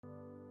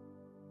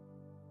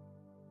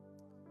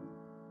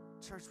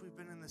Church, we've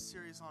been in this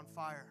series on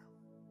fire.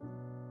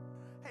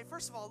 Hey,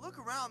 first of all, look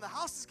around. The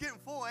house is getting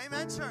full.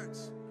 Amen, church.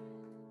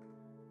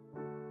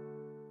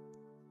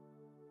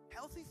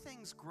 Healthy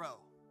things grow.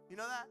 You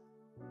know that?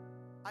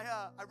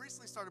 I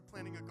recently started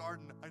planting a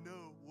garden. I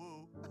know,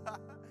 whoa.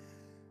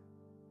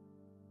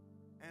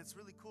 And it's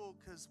really cool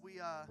because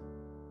I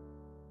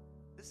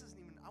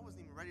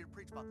wasn't even ready to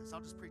preach about this. I'll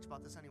just preach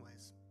about this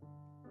anyways.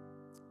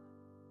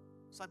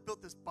 So I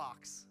built this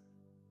box.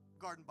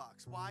 Garden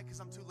box. Why? Because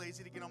I'm too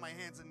lazy to get on my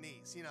hands and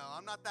knees. You know,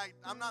 I'm not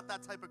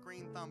that type of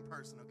green thumb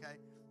person, okay?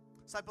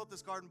 So I built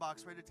this garden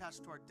box right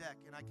attached to our deck,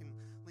 and I can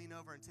lean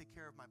over and take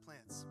care of my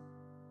plants.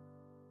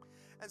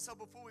 And so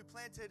before we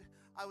planted,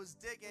 I was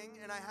digging,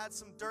 and I had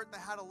some dirt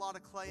that had a lot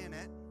of clay in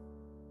it,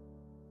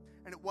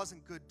 and it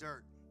wasn't good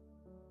dirt.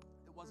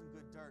 It wasn't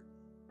good dirt.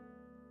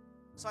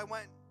 So I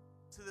went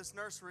to this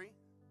nursery,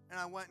 and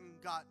I went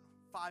and got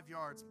 5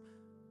 yards,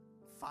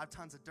 5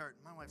 tons of dirt.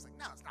 My wife's like,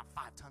 no, it's not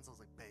 5 tons. I was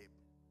like, babe.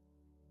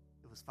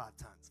 It was 5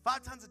 tons.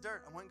 5 tons of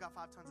dirt. I went and got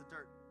 5 tons of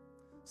dirt.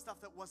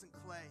 Stuff that wasn't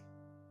clay.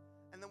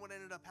 And then what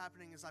ended up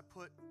happening is I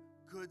put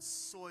good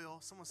soil.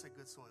 Someone say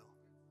good soil.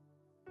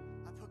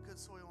 I put good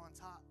soil on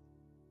top.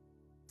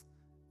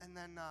 And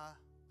then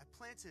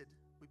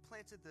we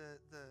planted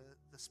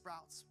the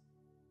sprouts.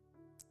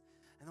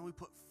 And then we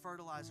put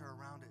fertilizer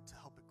around it to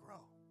help it grow.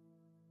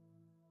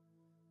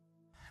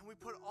 And we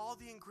put all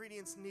the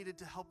ingredients needed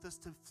to help this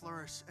to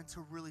flourish and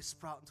to really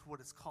sprout into what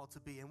it's called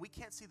to be. And we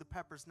can't see the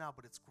peppers now,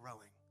 but it's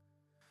growing.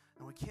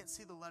 And we can't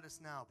see the lettuce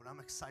now, but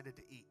I'm excited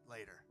to eat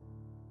later.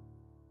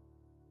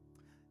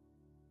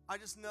 I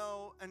just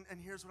know, and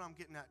here's what I'm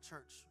getting at,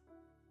 church.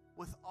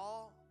 With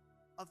all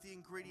of the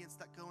ingredients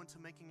that go into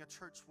making a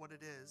church what it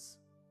is,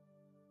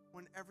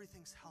 when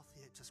everything's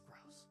healthy, it just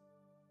grows.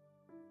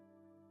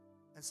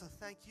 And so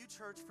thank you,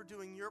 church, for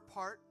doing your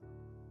part.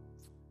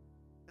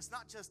 It's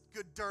not just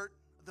good dirt,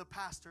 the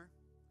pastor.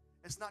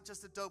 It's not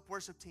just a dope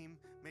worship team,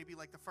 maybe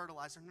like the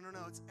fertilizer.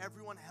 No. It's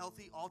everyone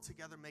healthy all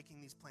together making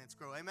these plants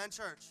grow. Amen,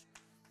 church?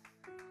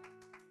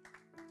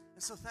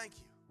 And so thank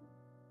you.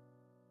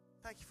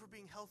 Thank you for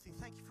being healthy.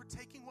 Thank you for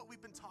taking what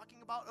we've been talking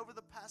about over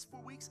the past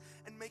 4 weeks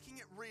and making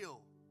it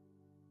real.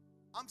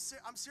 I'm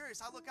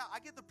serious. I look out. I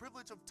get the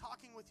privilege of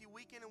talking with you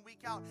week in and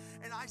week out,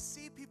 and I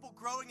see people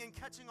growing and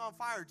catching on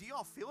fire. Do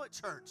y'all feel it,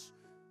 church?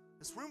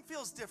 This room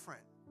feels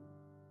different.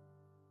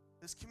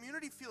 This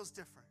community feels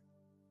different.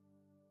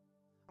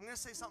 I'm going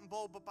to say something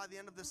bold, but by the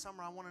end of this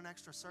summer, I want an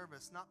extra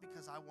service. Not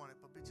because I want it,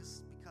 but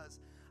just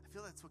because I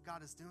feel that's what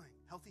God is doing.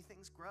 Healthy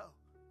things grow.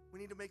 We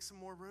need to make some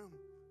more room.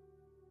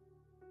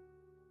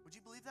 Would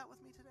you believe that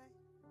with me today?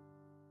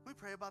 Can we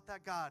pray about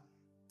that? God,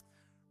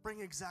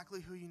 bring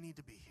exactly who you need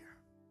to be here.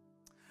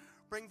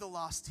 Bring the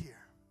lost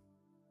here.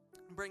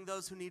 Bring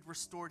those who need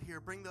restored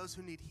here. Bring those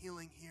who need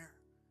healing here.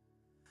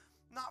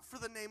 Not for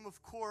the name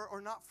of Core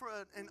or not for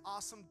an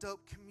awesome,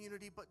 dope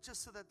community, but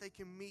just so that they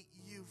can meet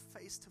you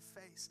face to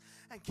face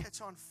and catch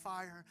on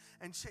fire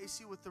and chase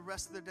you with the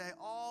rest of the day,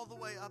 all the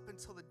way up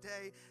until the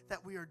day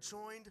that we are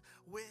joined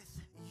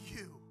with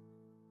you.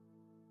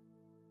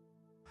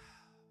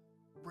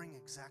 Bring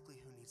exactly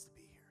who needs to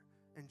be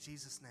here. In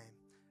Jesus' name.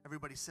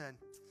 Everybody said,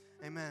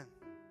 amen.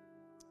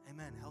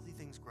 Amen. Healthy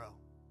things grow.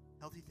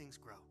 Healthy things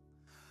grow.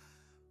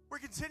 We're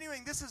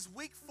continuing. This is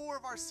week 4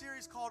 of our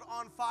series called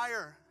On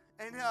Fire.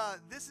 And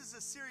this is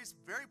a series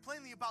very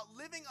plainly about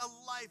living a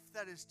life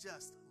that is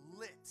just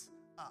lit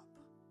up.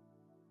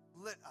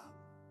 Lit up.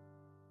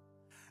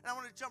 And I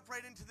want to jump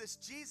right into this.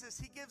 Jesus,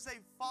 he gives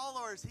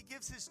followers, he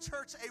gives his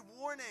church a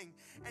warning,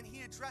 and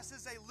he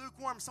addresses a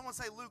lukewarm. Someone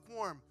say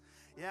lukewarm.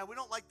 Yeah, we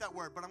don't like that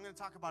word, but I'm going to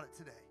talk about it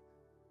today.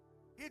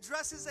 He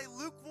addresses a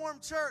lukewarm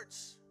church.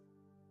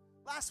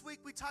 Last week,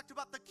 we talked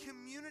about the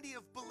community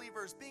of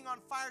believers being on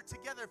fire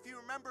together. If you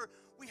remember,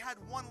 we had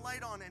one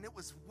light on, and it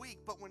was weak,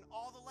 but when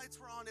all the lights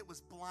were on, it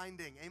was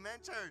blinding. Amen,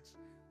 church?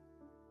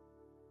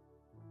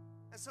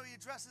 And so he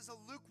addresses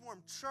a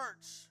lukewarm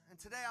church, and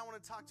today I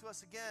want to talk to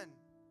us again.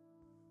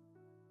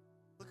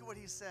 Look at what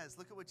he says.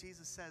 Look at what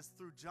Jesus says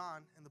through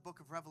John in the book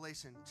of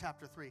Revelation,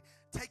 chapter 3.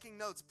 Taking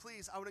notes,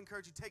 please, I would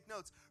encourage you, take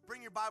notes.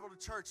 Bring your Bible to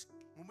church.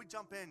 When we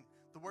jump in,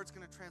 the word's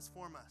going to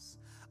transform us.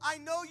 I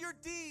know your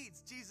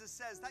deeds, Jesus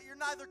says, that you're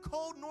neither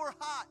cold nor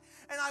hot,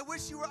 and I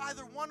wish you were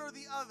either one or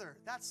the other.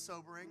 That's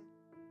sobering.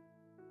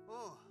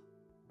 Oh.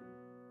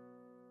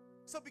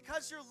 So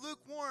because you're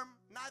lukewarm,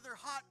 neither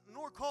hot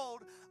nor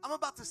cold, I'm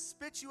about to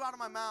spit you out of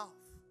my mouth.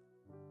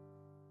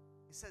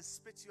 He says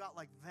spit you out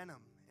like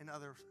venom in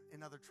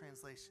other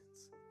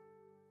translations.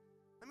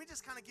 Let me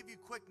just kind of give you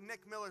quick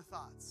Nick Miller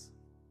thoughts.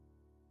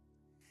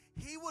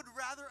 He would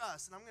rather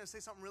us, and I'm going to say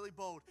something really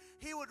bold,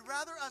 he would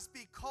rather us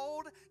be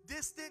cold,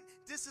 distant,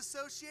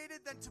 disassociated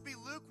than to be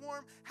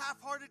lukewarm,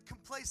 half-hearted,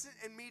 complacent,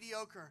 and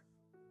mediocre.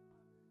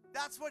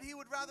 That's what he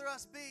would rather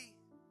us be.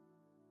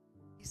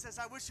 He says,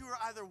 I wish you were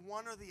either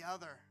one or the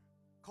other,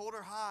 cold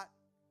or hot.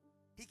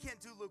 He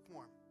can't do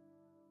lukewarm.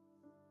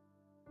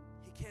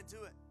 He can't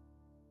do it.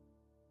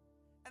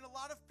 And a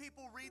lot of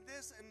people read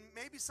this, and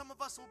maybe some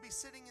of us will be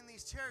sitting in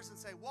these chairs and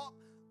say, well,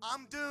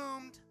 I'm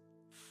doomed.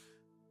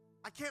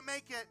 I can't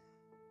make it.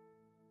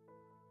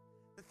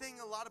 thing,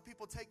 a lot of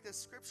people take this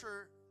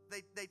scripture,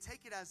 they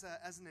take it as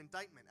an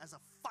indictment, as a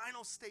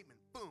final statement.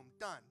 Boom,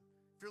 done.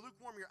 If you're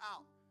lukewarm, you're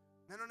out.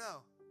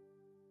 No.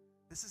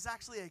 This is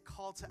actually a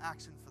call to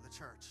action for the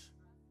church.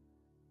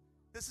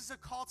 This is a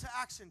call to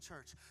action,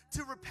 church,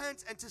 to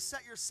repent and to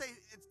set your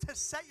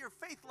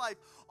faith life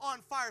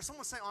on fire.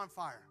 Someone say on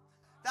fire.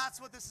 That's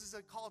what this is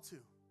a call to.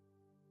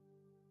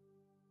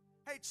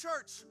 Hey,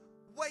 church,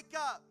 wake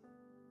up.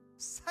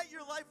 Set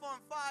your life on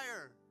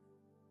fire.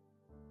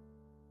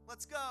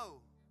 Let's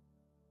go.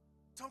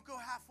 Don't go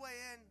halfway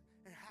in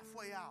and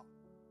halfway out.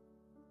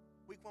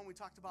 Week 1, we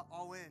talked about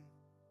all in.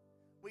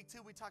 Week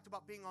 2, we talked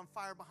about being on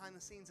fire behind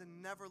the scenes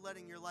and never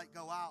letting your light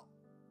go out.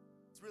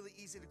 It's really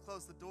easy to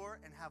close the door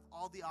and have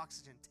all the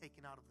oxygen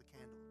taken out of the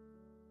candle.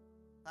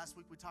 Last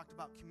week, we talked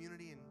about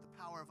community and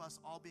the power of us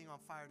all being on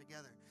fire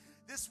together.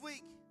 This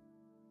week,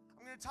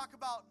 I'm going to talk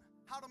about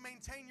how to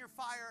maintain your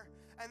fire,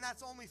 and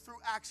that's only through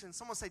action.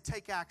 Someone say,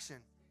 take action.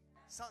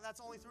 So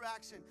that's only through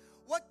action.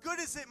 What good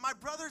is it, my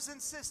brothers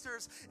and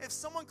sisters, if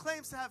someone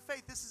claims to have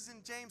faith? This is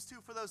in James 2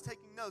 for those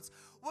taking notes.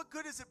 What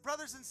good is it,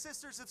 brothers and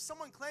sisters, if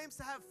someone claims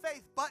to have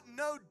faith but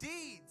no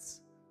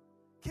deeds?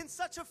 Can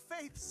such a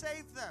faith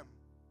save them?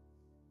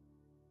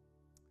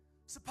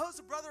 Suppose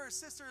a brother or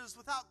sister is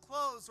without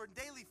clothes or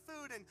daily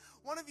food, and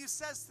one of you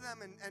says to them,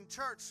 and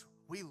church,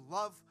 we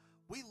love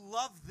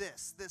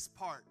this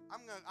part.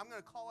 I'm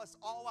gonna call us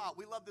all out.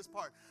 We love this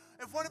part.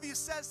 If one of you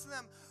says to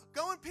them,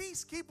 go in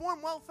peace, keep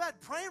warm, well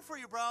fed, praying for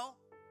you, bro.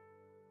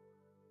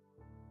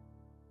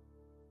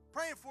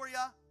 Praying for you.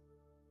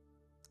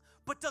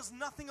 But does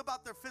nothing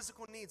about their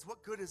physical needs,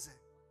 what good is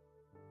it?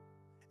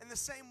 In the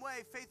same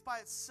way, faith by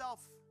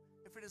itself,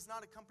 if it is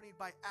not accompanied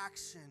by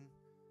action,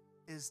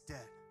 is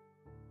dead.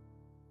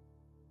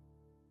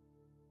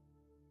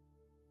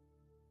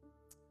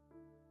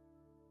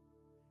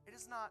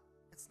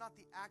 It's not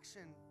the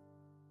action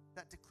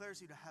that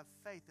declares you to have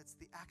faith. It's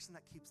the action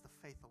that keeps the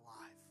faith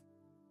alive.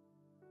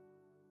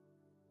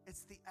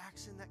 It's the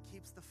action that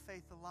keeps the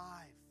faith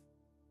alive.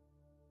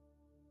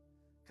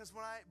 Because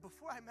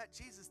before I met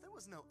Jesus, there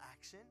was no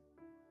action.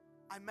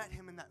 I met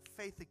him and that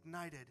faith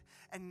ignited.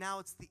 And now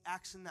it's the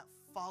action that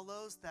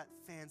follows that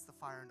fans the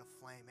fire into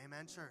flame.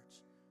 Amen,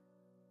 church?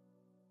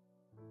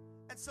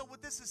 And so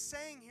what this is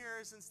saying here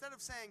is, instead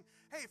of saying,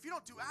 hey, if you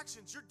don't do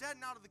actions, you're dead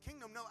and out of the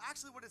kingdom. No,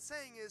 actually what it's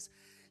saying is,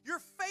 your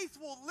faith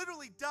will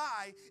literally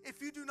die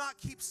if you do not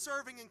keep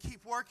serving and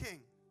keep working.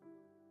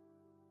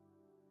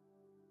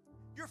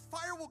 Your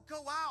fire will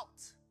go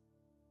out.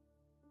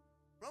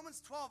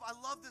 Romans 12, I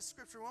love this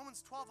scripture.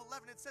 Romans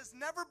 12:11, it says,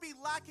 never be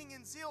lacking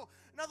in zeal.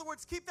 In other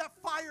words, keep that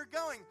fire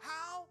going.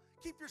 How?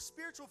 Keep your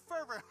spiritual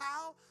fervor.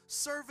 How?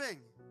 Serving.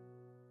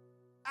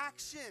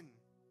 Action.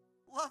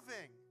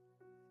 Loving.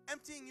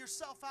 Emptying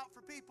yourself out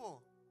for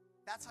people.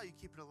 That's how you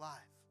keep it alive.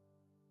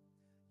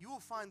 You will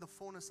find the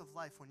fullness of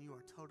life when you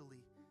are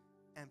totally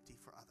empty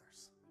for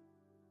others.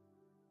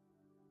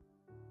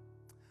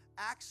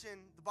 Action,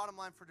 the bottom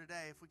line for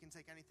today, if we can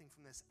take anything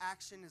from this,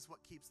 action is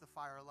what keeps the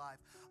fire alive.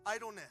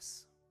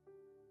 Idleness,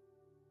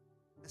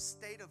 the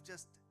state of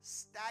just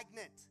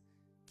stagnant,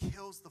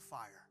 kills the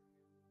fire.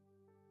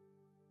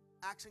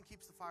 Action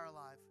keeps the fire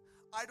alive.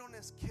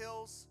 Idleness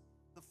kills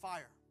the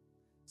fire.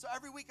 So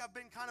every week I've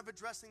been kind of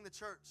addressing the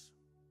church.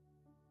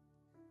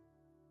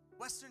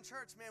 Western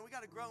church, man, we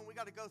got to grow and we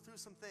got to go through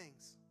some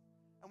things.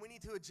 And we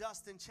need to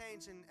adjust and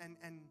change and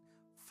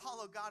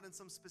follow God in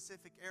some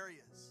specific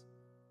areas.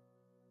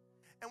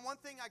 And one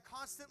thing I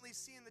constantly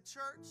see in the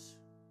church,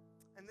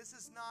 and this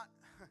is not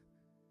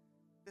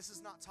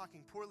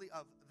talking poorly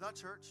of the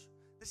church.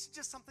 This is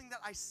just something that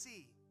I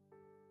see.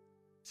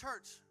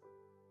 Church,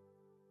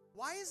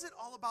 why is it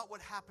all about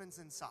what happens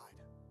inside?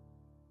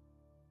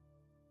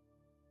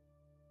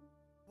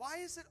 Why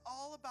is it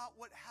all about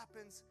what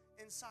happens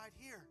inside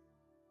here?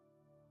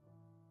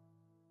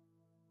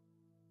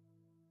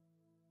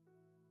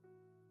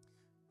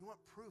 You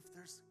want proof?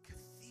 There's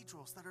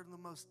cathedrals that are the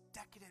most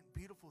decadent,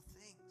 beautiful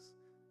things.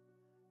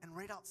 And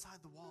right outside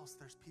the walls,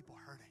 there's people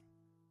hurting.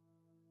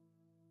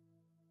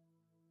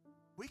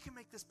 We can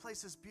make this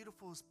place as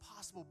beautiful as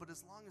possible, but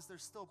as long as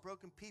there's still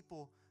broken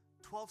people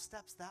 12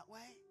 steps that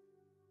way,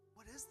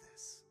 what is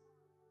this?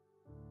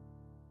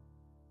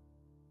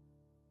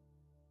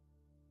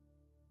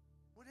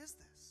 What is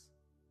this?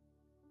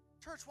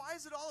 Church, why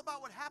is it all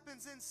about what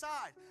happens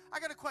inside? I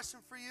got a question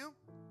for you.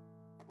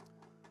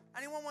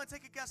 Anyone want to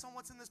take a guess on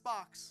what's in this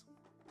box?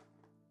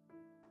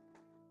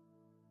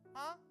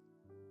 Huh?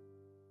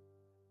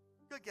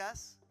 Good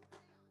guess.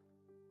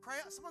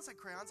 Someone said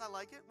crayons. I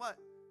like it. What?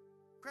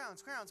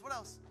 Crayons. What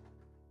else?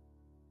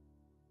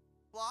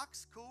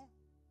 Blocks. Cool.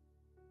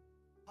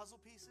 Puzzle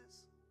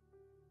pieces.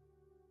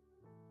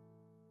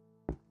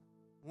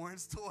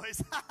 Warren's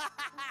toys.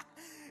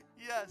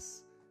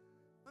 Yes.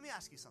 Let me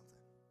ask you something.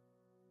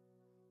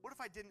 What if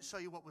I didn't show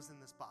you what was in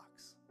this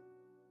box?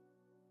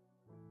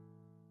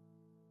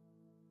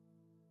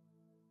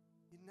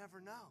 You'd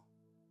never know.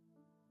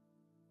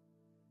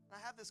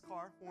 And I have this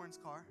car, Warren's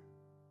car.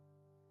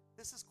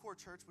 This is Core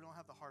Church. We don't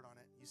have the heart on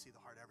it. You see the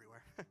heart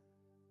everywhere.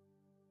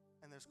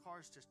 And and there's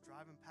cars just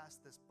driving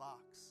past this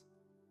box.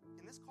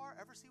 Can this car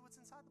ever see what's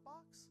inside the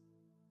box?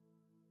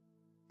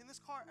 Can this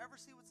car ever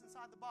see what's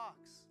inside the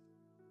box?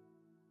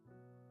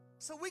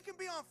 So we can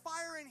be on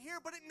fire in here,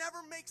 but it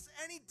never makes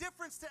any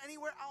difference to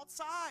anywhere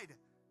outside.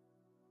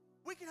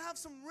 We can have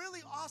some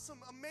really awesome,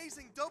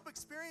 amazing, dope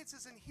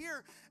experiences in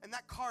here, and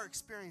that car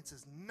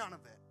experiences none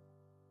of it.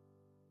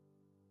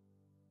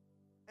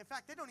 In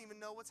fact, they don't even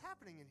know what's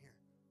happening in here.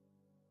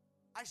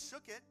 I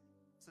shook it,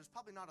 so there's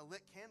probably not a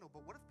lit candle,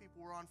 but what if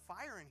people were on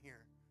fire in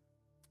here?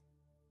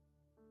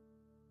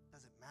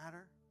 Does it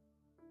matter?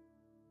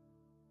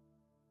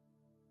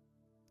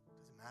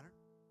 Does it matter?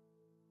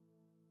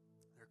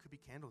 There could be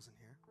candles in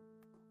here.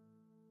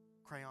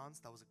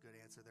 Crayons, that was a good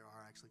answer. There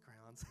are actually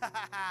crayons.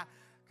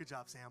 Good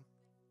job, Sam.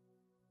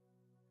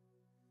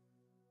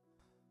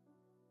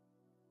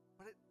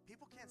 But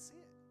people can't see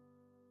it.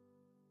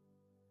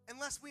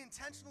 Unless we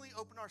intentionally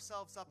open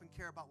ourselves up and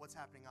care about what's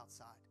happening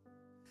outside.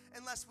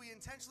 Unless we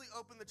intentionally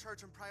open the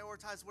church and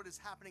prioritize what is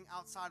happening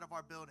outside of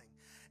our building.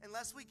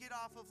 Unless we get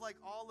off of like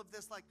all of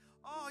this like,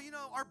 oh, you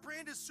know, our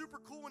brand is super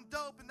cool and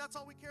dope and that's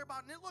all we care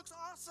about and it looks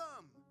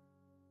awesome.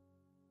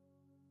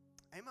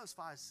 Amos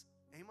 5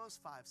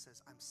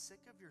 says, I'm sick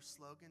of your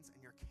slogans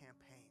and your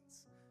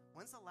campaigns.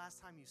 When's the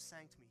last time you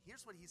sang to me?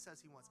 Here's what he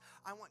says he wants.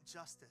 I want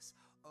justice,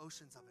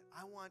 oceans of it.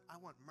 I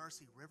want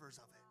mercy, rivers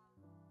of it.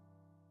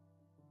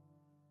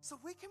 So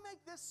we can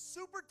make this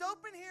super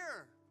dope in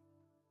here.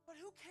 But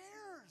who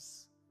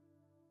cares?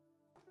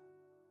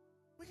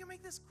 We can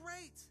make this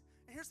great.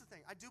 And here's the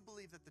thing. I do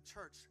believe that the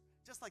church,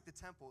 just like the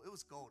temple, it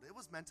was gold. It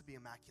was meant to be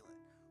immaculate.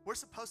 We're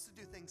supposed to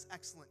do things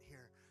excellent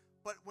here.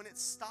 But when it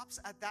stops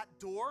at that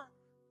door,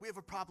 we have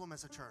a problem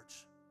as a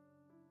church.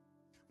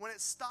 When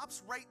it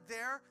stops right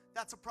there,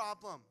 that's a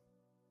problem.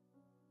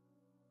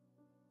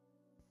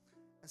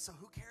 And so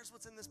who cares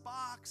what's in this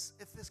box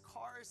if this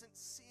car isn't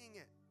seeing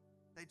it?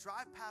 They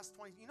drive past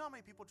 20. You know how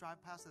many people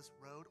drive past this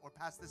road or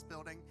past this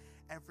building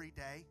every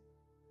day?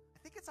 I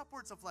think it's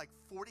upwards of like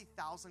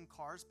 40,000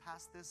 cars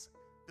past this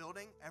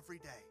building every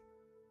day.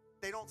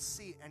 They don't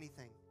see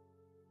anything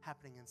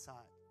happening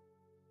inside.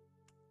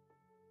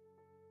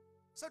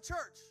 So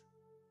church,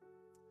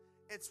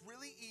 it's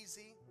really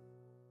easy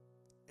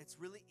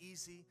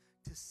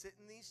to sit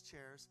in these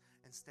chairs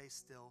and stay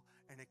still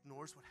and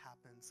ignore what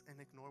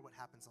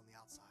happens on the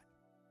outside.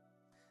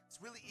 It's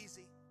really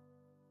easy.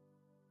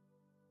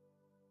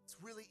 It's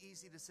really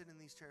easy to sit in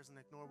these chairs and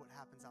ignore what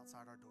happens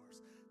outside our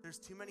doors. There's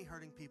too many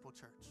hurting people,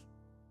 church.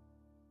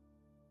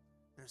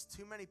 There's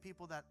too many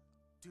people that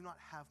do not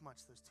have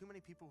much. There's too many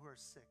people who are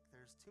sick.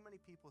 There's too many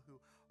people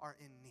who are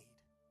in need.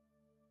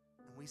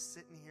 And we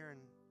sit in here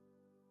and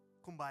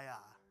kumbaya.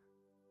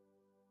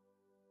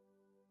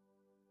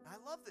 And I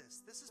love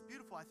this. This is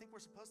beautiful. I think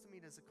we're supposed to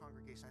meet as a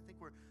congregation. I think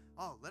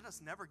let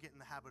us never get in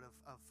the habit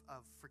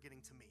of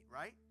forgetting to meet,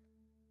 right?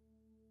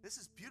 This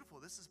is beautiful.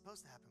 This is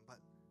supposed to happen, but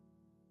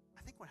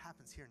I think what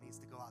happens here needs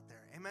to go out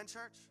there. Amen,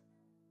 church?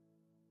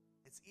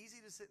 It's easy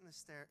to sit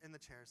in the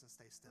chairs and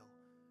stay still.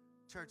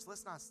 Church,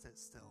 let's not sit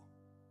still.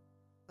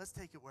 Let's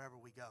take it wherever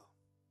we go.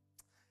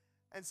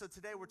 And so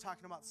today we're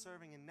talking about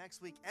serving, and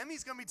next week,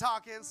 Emmy's going to be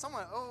talking.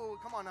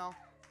 Come on now.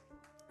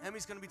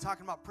 Emmy's going to be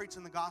talking about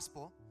preaching the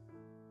gospel.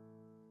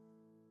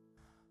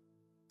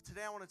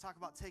 Today I want to talk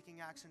about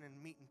taking action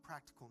and meeting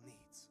practical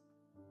needs.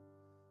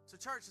 So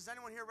church, is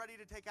anyone here ready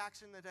to take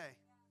action today?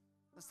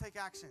 Let's take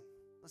action.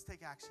 Let's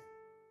take action.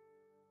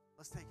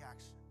 Let's take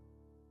action.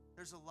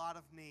 There's a lot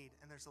of need,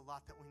 and there's a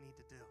lot that we need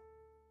to do.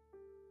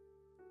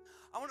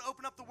 I want to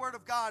open up the Word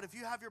of God. If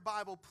you have your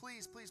Bible,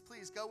 please, please,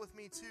 please go with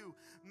me to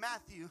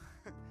Matthew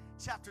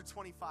chapter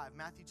 25.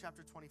 Matthew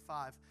chapter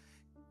 25.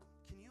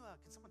 Can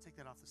someone take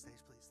that off the stage,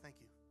 please? Thank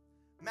you.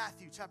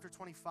 Matthew chapter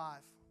 25.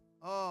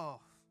 Oh,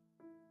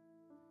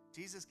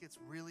 Jesus gets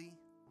really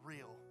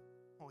real.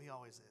 Well, he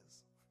always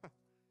is.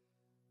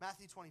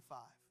 Matthew 25.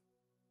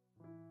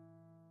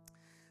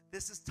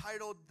 This is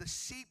titled The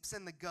Sheeps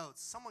and the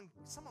Goats. Someone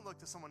look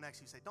to someone next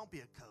to you and say, don't be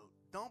a goat.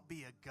 Don't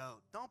be a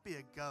goat. Don't be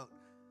a goat.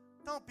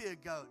 Don't be a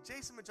goat.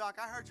 Jason Majok,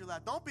 I heard you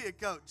laugh. Don't be a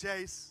goat,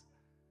 Jace.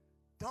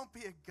 Don't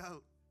be a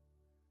goat.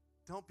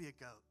 Don't be a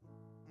goat.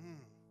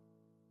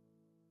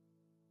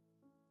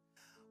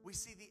 We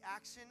see the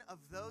action of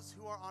those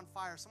who are on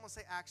fire. Someone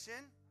say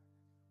action.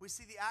 We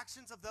see the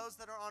actions of those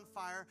that are on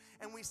fire,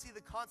 and we see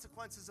the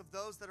consequences of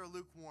those that are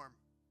lukewarm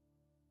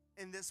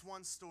in this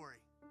one story.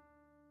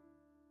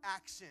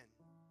 Action.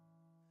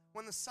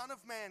 When the Son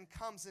of Man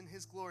comes in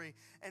his glory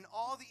and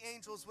all the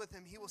angels with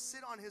him, he will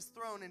sit on his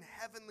throne in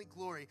heavenly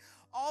glory.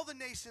 All the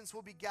nations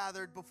will be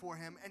gathered before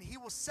him, and he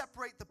will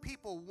separate the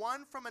people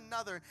one from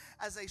another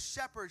as a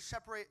shepherd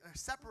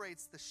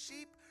separates the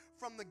sheep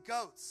from the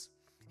goats.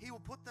 He will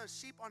put the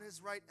sheep on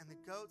his right and the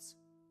goats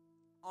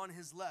on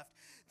his left.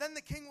 Then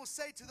the king will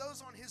say to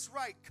those on his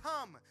right,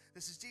 come.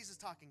 This is Jesus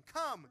talking.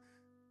 Come.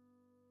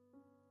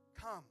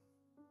 Come.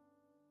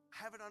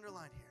 I have it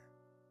underlined here.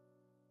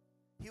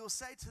 He will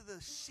say to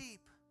the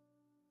sheep,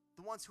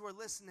 the ones who are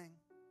listening,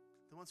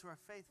 the ones who are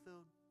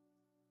faith-filled,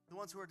 the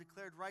ones who are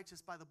declared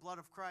righteous by the blood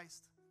of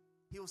Christ,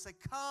 he will say,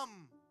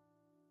 come.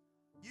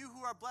 You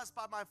who are blessed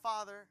by my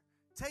Father,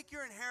 take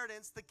your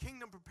inheritance, the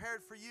kingdom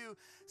prepared for you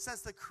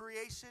since the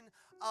creation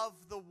of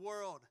the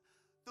world.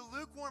 The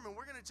lukewarm, and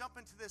we're going to jump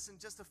into this in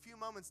just a few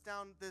moments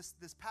down this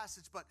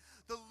passage, but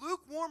the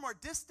lukewarm are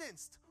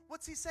distanced.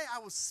 What's he say? I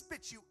will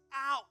spit you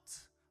out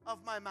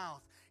of my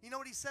mouth. You know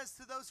what he says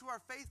to those who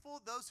are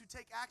faithful, those who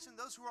take action,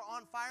 those who are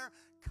on fire?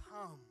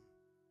 Come.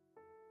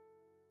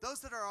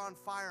 Those that are on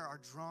fire are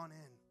drawn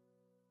in.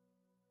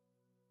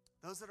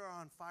 Those that are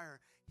on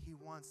fire, he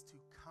wants to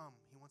come.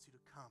 He wants you to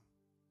come.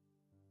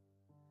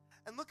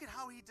 And look at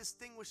how he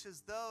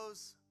distinguishes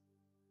those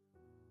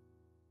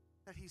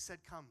that he said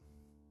come.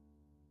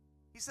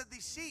 He said,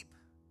 these sheep,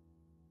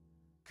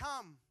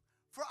 come,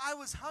 for I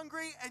was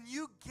hungry and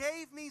you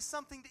gave me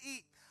something to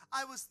eat.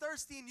 I was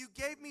thirsty and you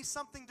gave me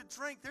something to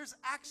drink. There's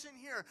action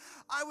here.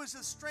 I was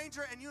a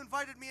stranger and you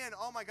invited me in.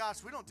 Oh my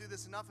gosh, we don't do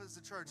this enough as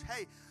a church.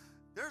 Hey,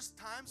 there's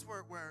times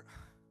where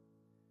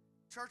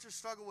churches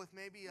struggle with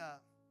maybe a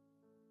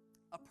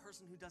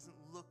person who doesn't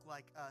look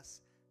like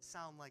us,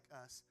 sound like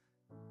us,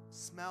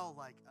 smell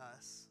like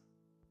us,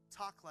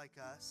 talk like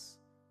us.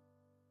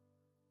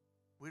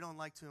 We don't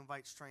like to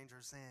invite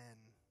strangers in,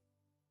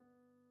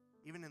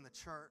 even in the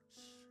church,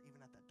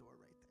 even at that door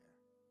right there.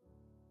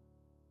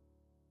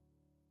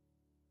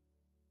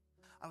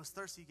 I was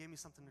thirsty, you gave me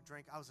something to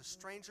drink. I was a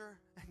stranger,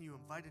 and you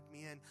invited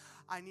me in.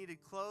 I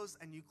needed clothes,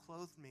 and you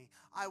clothed me.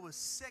 I was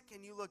sick,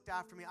 and you looked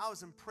after me. I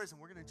was in prison.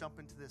 We're going to jump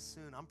into this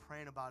soon. I'm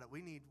praying about it.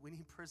 We need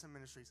prison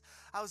ministries.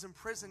 I was in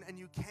prison, and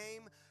you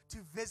came to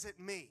visit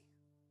me.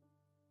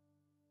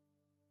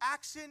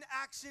 Action,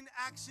 action,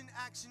 action,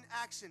 action,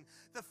 action.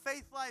 The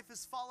faith life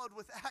is followed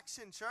with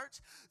action, church.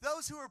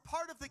 Those who are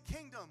part of the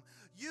kingdom,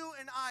 you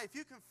and I, if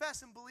you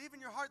confess and believe in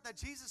your heart that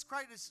Jesus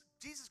Christ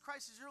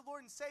is your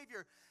Lord and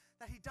Savior,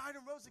 that he died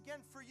and rose again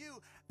for you,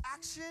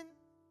 action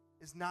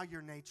is now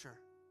your nature.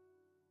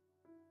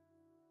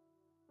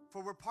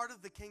 For we're part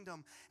of the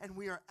kingdom and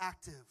we are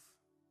active.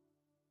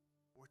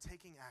 We're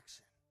taking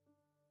action.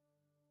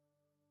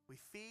 We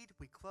feed,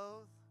 we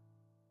clothe,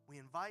 we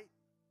invite,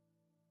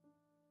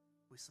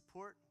 we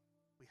support,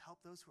 we help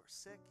those who are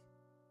sick.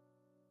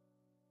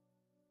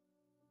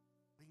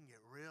 We can get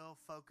real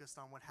focused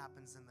on what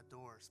happens in the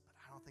doors, but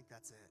I don't think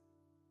that's it.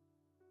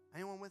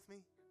 Anyone with me?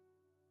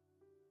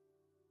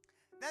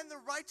 Then the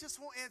righteous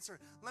will answer.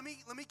 Let me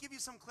give you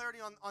some clarity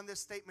on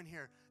this statement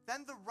here.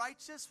 Then the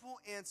righteous will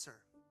answer.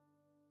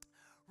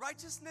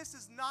 Righteousness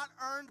is not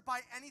earned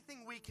by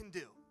anything we can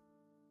do.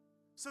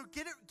 So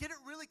get it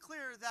really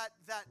clear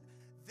that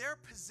their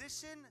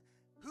position,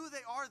 who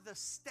they are, the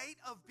state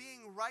of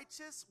being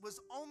righteous was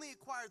only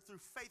acquired through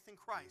faith in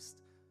Christ.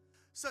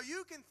 So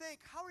you can think,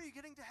 how are you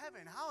getting to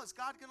heaven? How is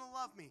God going to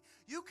love me?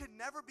 You could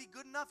never be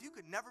good enough. You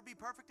could never be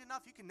perfect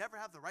enough. You can never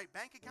have the right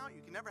bank account.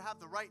 You can never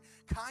have the right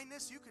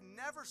kindness. You can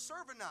never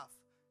serve enough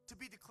to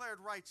be declared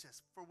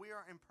righteous, for we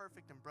are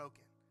imperfect and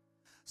broken.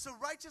 So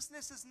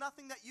righteousness is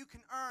nothing that you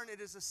can earn.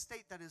 It is a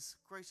state that is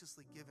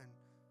graciously given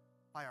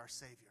by our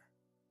Savior.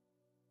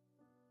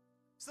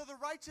 So the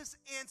righteous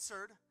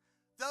answered,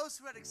 those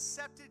who had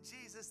accepted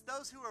Jesus,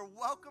 those who were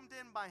welcomed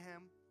in by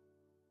him,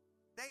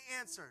 they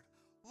answered,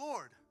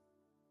 Lord,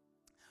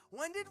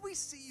 when did we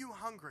see you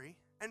hungry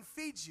and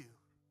feed you?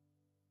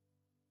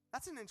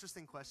 That's an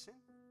interesting question.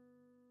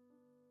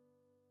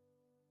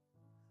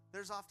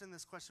 There's often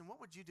this question,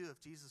 what would you do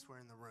if Jesus were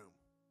in the room?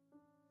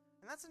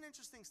 And that's an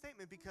interesting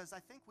statement because I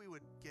think we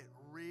would get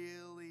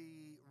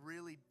really,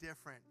 really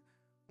different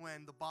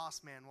when the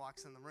boss man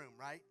walks in the room,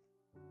 right?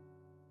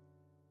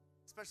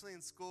 Especially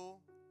in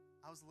school.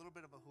 I was a little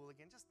bit of a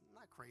hooligan, just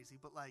not crazy,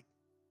 but like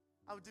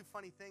I would do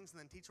funny things, and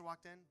then teacher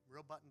walked in,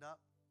 real buttoned up,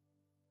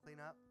 clean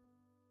up.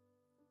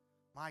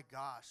 My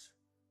gosh.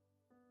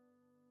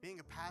 Being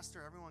a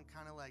pastor, everyone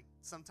kind of like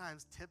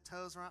sometimes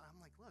tiptoes around. I'm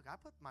like, look, I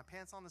put my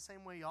pants on the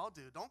same way y'all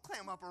do. Don't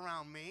clam up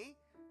around me.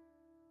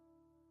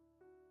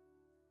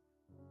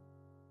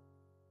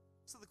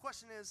 So the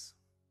question is,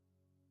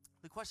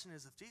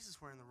 if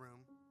Jesus were in the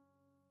room,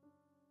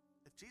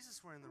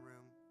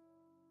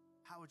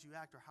 how would you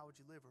act, or how would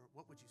you live, or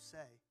what would you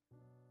say?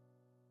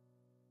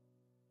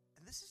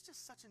 And this is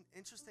just such an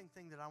interesting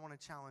thing that I want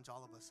to challenge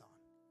all of us on.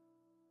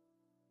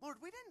 Lord,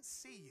 we didn't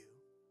see you.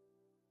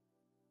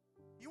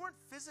 You weren't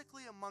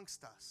physically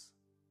amongst us.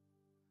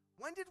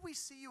 When did we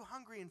see you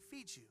hungry and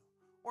feed you,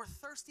 or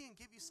thirsty and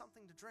give you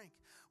something to drink?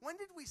 When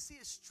did we see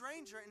a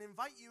stranger and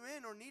invite you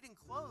in, or needing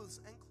clothes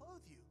and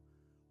clothe you?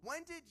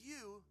 When did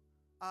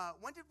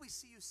we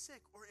see you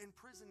sick or in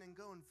prison and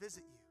go and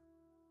visit you?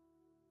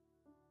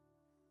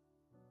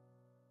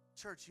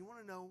 Church, you want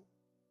to know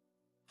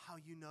how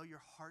you know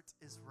your heart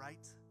is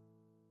right?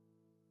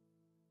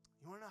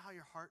 You want to know how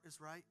your heart is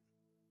right?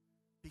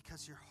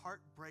 Because your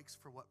heart breaks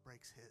for what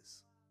breaks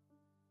his.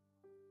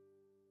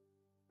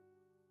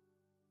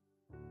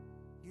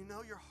 You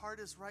know your heart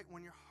is right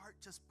when your heart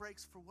just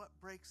breaks for what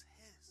breaks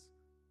his.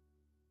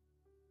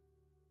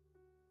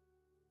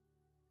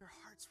 Your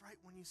heart's right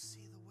when you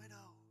see the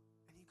widow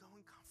and you go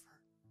in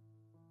comfort.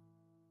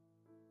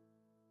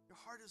 Your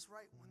heart is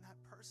right when that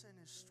person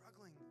is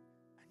struggling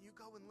and you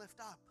go and lift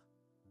up.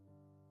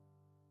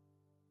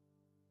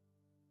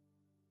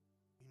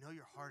 know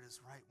your heart is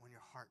right when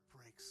your heart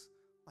breaks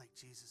like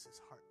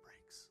Jesus' heart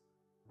breaks.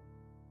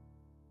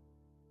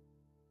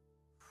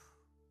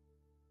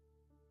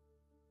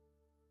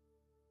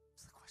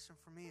 So the question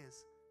for me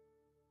is,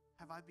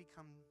 have I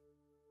become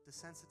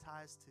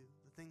desensitized to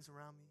the things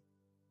around me?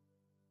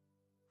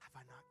 Have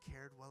I not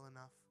cared well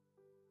enough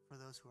for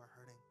those who are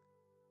hurting?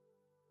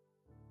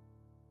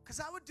 Because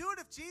I would do it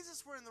if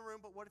Jesus were in the room,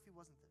 but what if he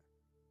wasn't there?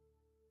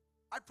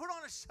 I'd put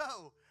on a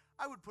show.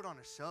 I would put on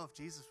a show if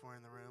Jesus were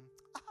in the room.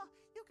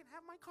 You can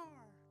have my car.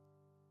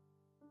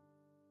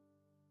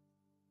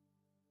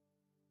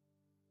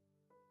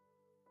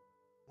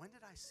 When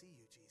did I see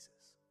you,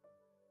 Jesus?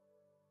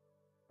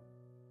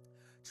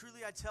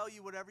 Truly, I tell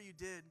you, whatever you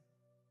did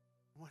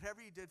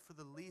for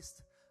the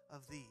least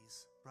of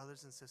these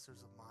brothers and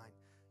sisters of mine,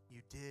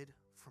 you did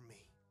for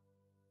me.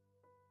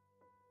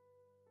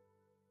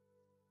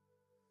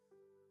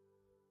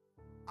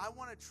 I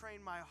want to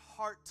train my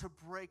heart to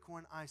break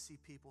when I see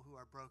people who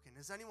are broken.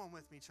 Is anyone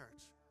with me,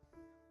 church?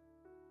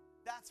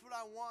 That's what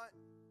I want.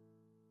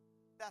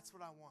 That's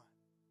what I want.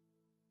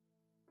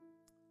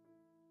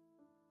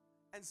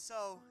 And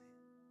so,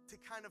 to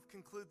kind of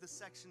conclude the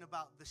section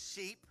about the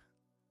sheep,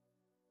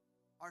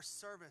 our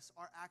service,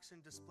 our action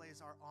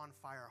displays our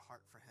on-fire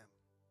heart for him.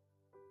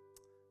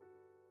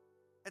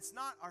 It's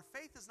not, our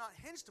faith is not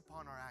hinged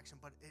upon our action,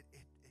 but it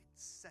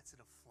sets it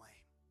aflame.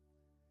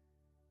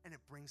 And it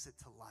brings it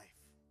to life.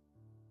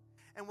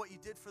 And what you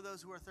did for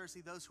those who are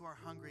thirsty, those who are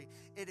hungry,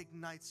 it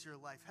ignites your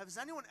life. Has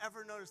anyone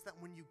ever noticed that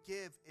when you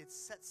give, it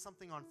sets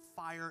something on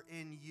fire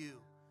in you?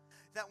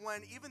 That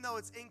when, even though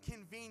it's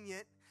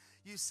inconvenient,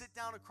 you sit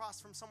down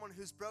across from someone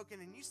who's broken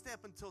and you stay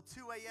up until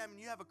 2 a.m. and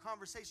you have a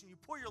conversation, you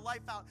pour your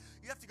life out,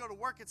 you have to go to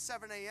work at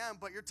 7 a.m.,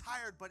 but you're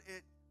tired, but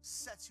it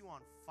sets you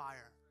on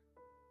fire.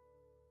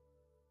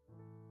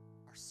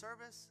 Our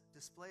service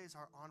displays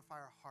our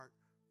on-fire heart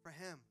for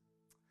him.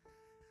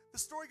 The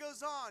story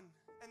goes on,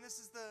 and this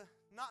is the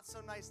not so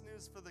nice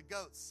news for the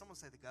goats. Someone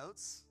say the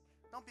goats.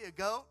 Don't be a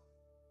goat.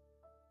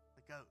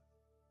 The goat.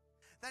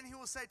 Then he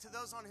will say to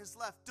those on his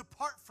left,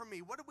 depart from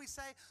me. What did we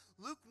say?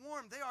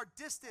 Lukewarm, they are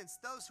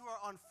distanced. Those who are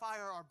on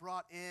fire are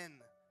brought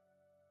in.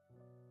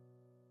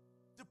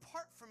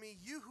 Depart from me,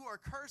 you who are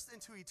cursed,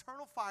 into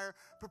eternal fire,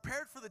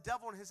 prepared for the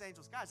devil and his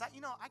angels. Guys, I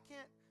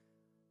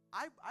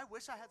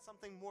wish I had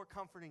something more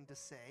comforting to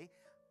say.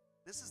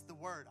 This is the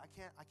word. I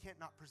can't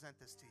not present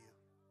this to you.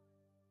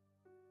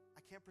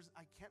 I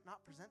can't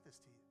not present this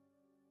to you.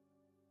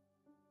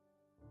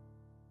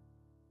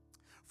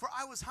 For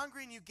I was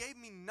hungry and you gave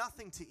me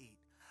nothing to eat.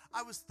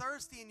 I was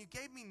thirsty and you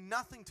gave me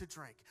nothing to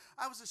drink.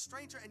 I was a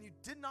stranger and you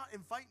did not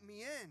invite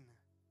me in.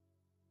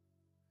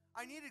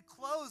 I needed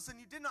clothes and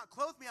you did not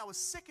clothe me. I was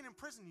sick and in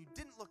prison. You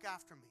didn't look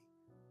after me.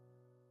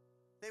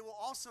 They will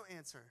also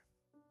answer,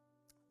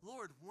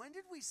 Lord, when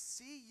did we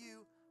see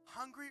you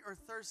hungry or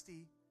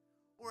thirsty,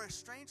 or a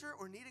stranger,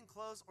 or needing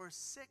clothes, or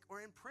sick,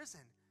 or in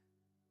prison?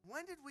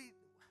 When did we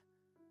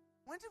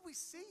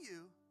see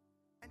you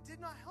and did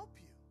not help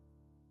you?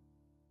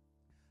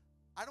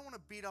 I don't want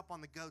to beat up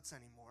on the goats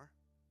anymore.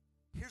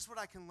 Here's what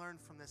I can learn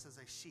from this as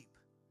a sheep.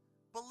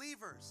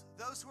 Believers,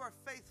 those who are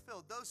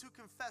faith-filled, those who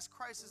confess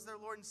Christ as their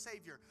Lord and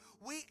Savior,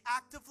 we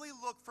actively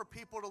look for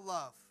people to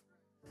love.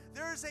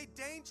 There is a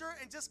danger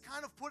in just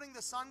kind of putting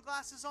the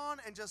sunglasses on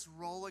and just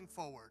rolling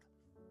forward.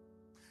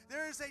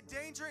 There is a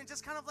danger in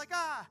just kind of like,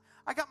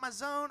 I got my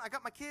zone, I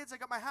got my kids, I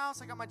got my house,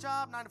 I got my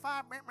job, 9 to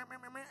 5,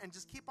 and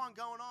just keep on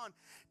going on.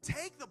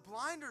 Take the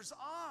blinders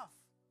off.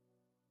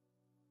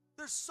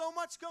 There's so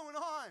much going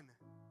on.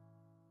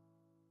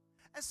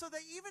 And so they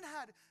even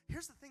had,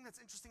 here's the thing that's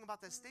interesting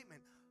about that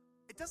statement.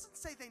 It doesn't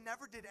say they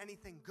never did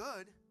anything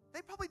good.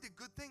 They probably did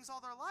good things all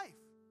their life.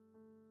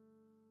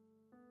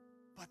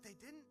 But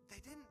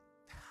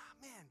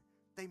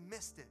they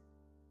missed it.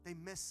 They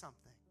missed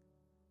something.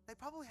 They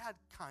probably had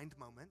kind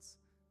moments.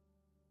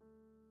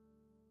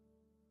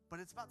 But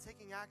it's about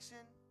taking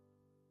action.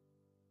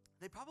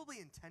 They probably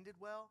intended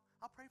well.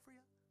 I'll pray for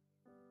you.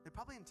 They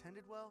probably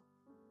intended well.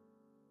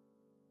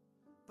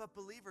 But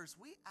believers,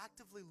 we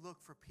actively look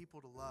for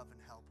people to love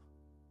and help.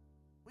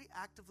 We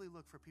actively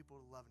look for people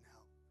to love and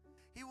help.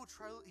 He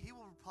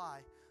will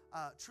reply,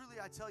 truly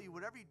I tell you,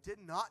 whatever you did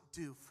not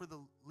do for the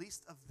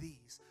least of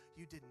these,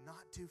 you did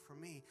not do for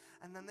me.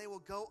 And then they will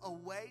go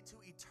away to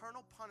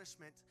eternal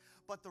punishment,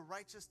 but the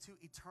righteous to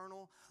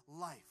eternal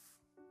life.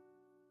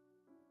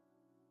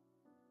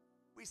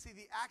 We see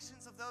the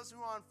actions of those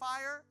who are on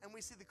fire, and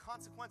we see the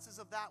consequences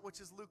of that which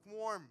is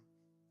lukewarm.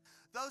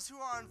 Those who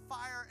are on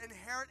fire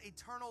inherit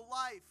eternal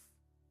life.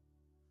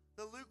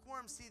 The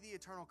lukewarm see the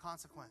eternal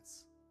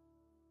consequence.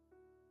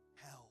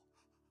 Hell.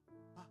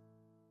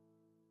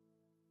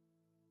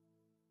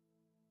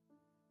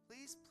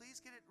 Please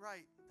get it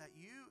right that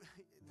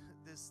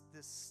this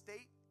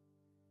state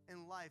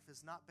in life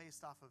is not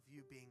based off of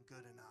you being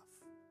good enough.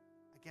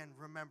 Again,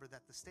 remember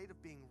that the state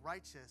of being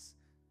righteous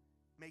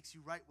makes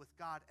you right with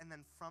God, and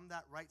then from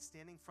that right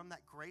standing, from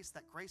that grace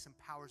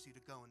empowers you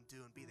to go and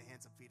do and be the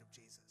hands and feet of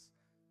Jesus.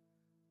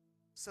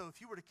 So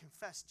if you were to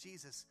confess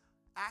Jesus,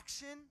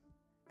 action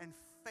and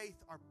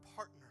faith are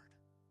partnered.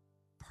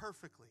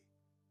 perfectly.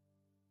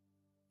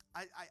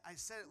 I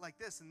said it like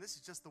this, and this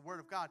is just the word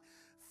of God.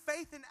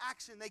 Faith and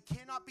action, they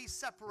cannot be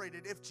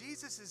separated. If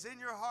Jesus is in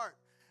your heart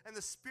and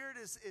the Spirit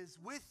is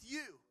with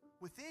you,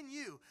 within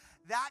you,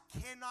 that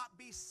cannot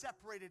be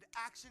separated.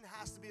 Action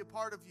has to be a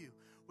part of you.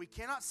 We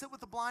cannot sit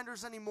with the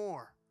blinders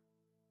anymore.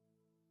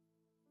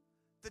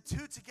 The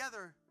two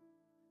together,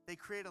 they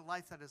create a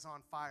life that is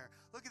on fire.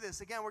 Look at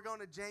this. Again, we're going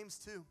to James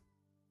 2.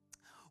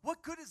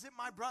 What good is it,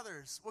 my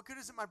brothers? What good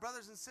is it, my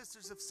brothers and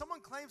sisters, if someone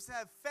claims to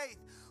have faith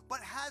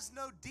but has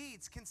no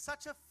deeds? Can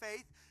such a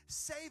faith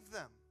save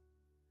them?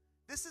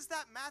 This is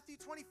that Matthew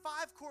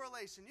 25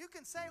 correlation. You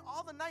can say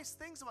all the nice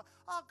things about,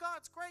 oh,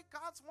 God's great,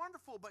 God's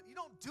wonderful, but you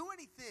don't do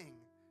anything.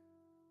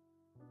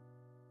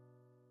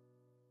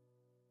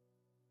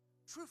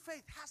 True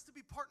faith has to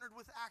be partnered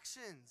with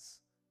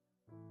actions.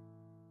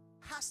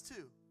 Has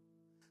to.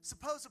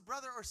 Suppose a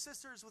brother or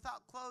sister is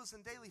without clothes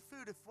and daily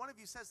food. If one of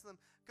you says to them,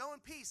 go in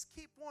peace,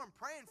 keep warm,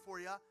 praying for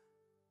you,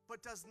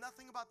 but does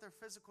nothing about their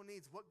physical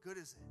needs, what good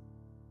is it?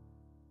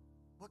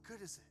 What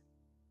good is it?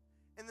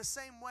 In the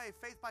same way,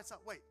 faith by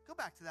itself. Wait, go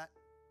back to that.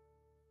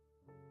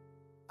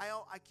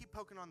 I keep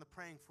poking on the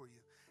praying for you.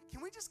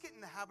 Can we just get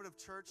in the habit of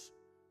church?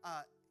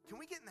 Can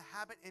we get in the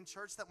habit in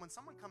church that when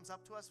someone comes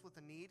up to us with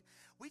a need,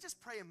 we just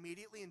pray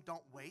immediately and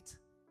don't wait?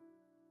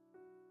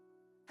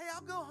 Hey,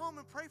 I'll go home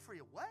and pray for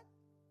you. What?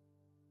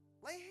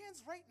 Lay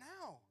hands right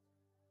now.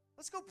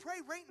 Let's go pray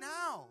right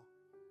now.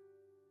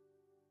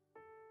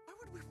 Why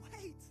would we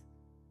wait?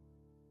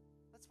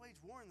 Let's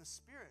wage war in the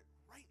Spirit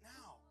right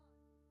now.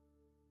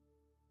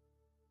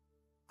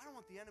 I don't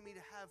want the enemy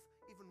to have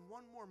even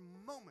one more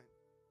moment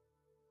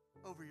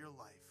over your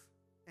life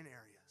in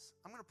areas.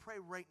 I'm going to pray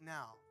right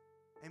now.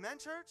 Amen,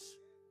 church?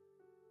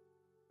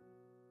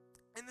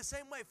 In the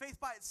same way, faith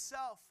by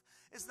itself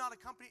is not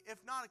accompanied, if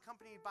not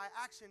accompanied by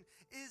action,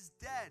 is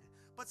dead.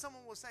 But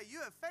someone will say,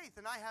 you have faith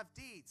and I have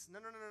deeds. No.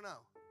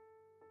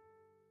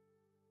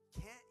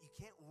 You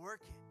can't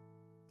work it.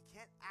 You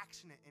can't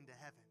action it into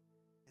heaven.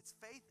 It's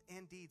faith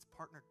and deeds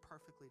partnered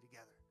perfectly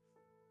together.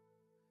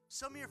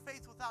 Show me your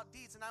faith without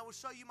deeds, and I will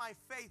show you my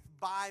faith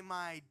by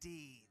my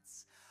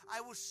deeds. I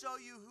will show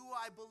you who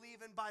I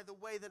believe in by the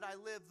way that I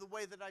live, the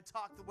way that I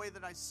talk, the way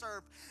that I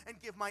serve,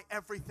 and give my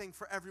everything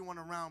for everyone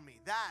around me.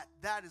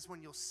 That is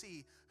when you'll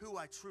see who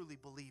I truly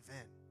believe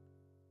in.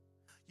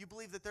 You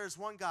believe that there's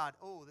one God.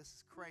 Oh, this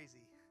is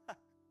crazy.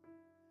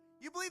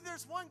 You believe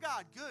there's one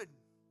God. Good.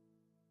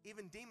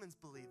 Even demons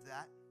believe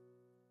that,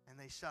 and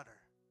they shudder.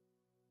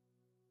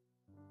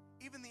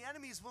 Even the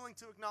enemy is willing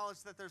to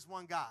acknowledge that there's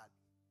one God.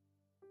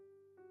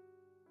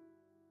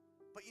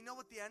 But you know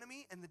what the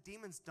enemy and the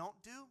demons don't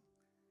do?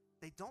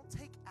 They don't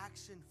take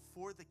action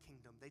for the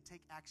kingdom. They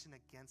take action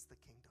against the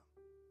kingdom.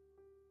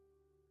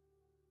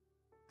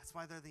 That's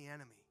why they're the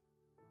enemy.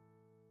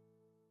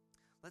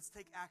 Let's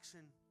take action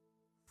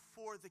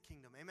for the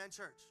kingdom. Amen,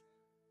 church?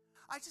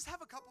 I just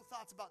have a couple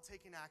thoughts about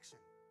taking action.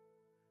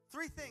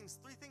 Three things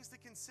to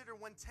consider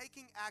when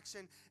taking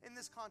action in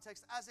this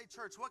context as a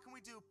church. What can we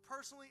do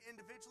personally,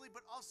 individually,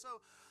 but also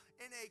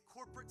in a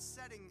corporate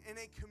setting, in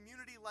a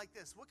community like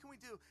this? What can we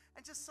do?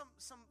 And just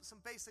some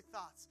basic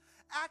thoughts.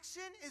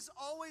 Action is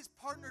always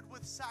partnered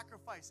with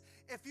sacrifice.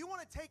 If you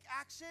want to take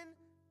action,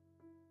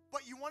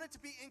 but you want it to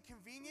be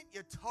inconvenient,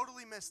 you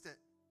totally missed it.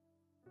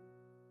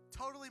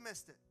 Totally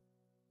missed it.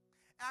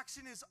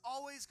 Action is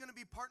always going to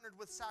be partnered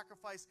with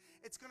sacrifice.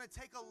 It's going to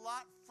take a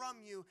lot from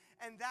you.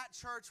 And that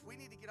church, we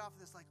need to get off of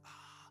this like,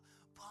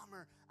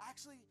 bummer.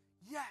 Actually,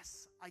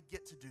 yes, I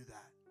get to do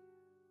that.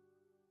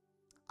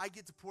 I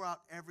get to pour out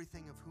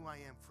everything of who I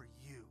am for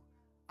you.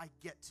 I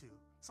get to.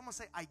 Someone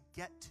say, I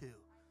get to.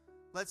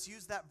 Let's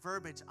use that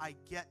verbiage, I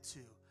get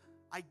to.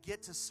 I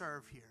get to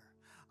serve here.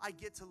 I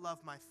get to love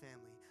my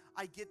family.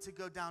 I get to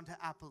go down to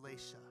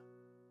Appalachia.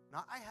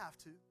 Not I have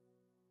to.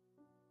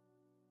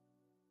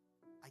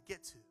 I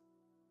get to.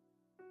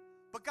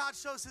 But God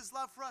shows his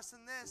love for us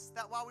in this,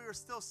 that while we were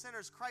still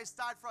sinners, Christ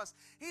died for us.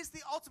 He's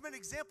the ultimate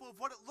example of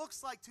what it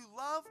looks like to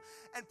love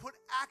and put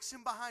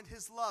action behind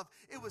his love.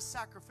 It was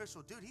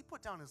sacrificial. Dude, he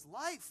put down his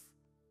life.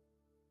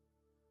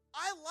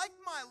 I like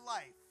my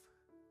life.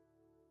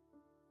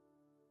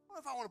 What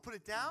if I want to put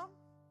it down?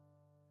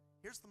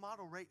 Here's the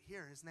model right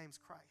here. His name's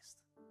Christ.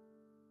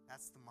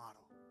 That's the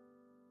model.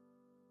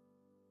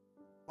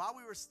 While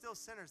we were still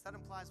sinners, that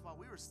implies while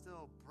we were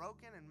still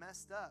broken and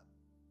messed up,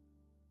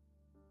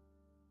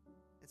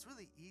 it's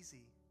really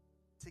easy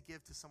to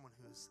give to someone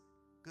who's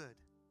good.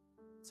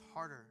 It's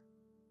harder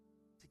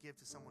to give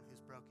to someone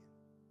who's broken.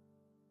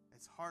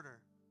 It's harder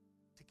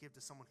to give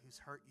to someone who's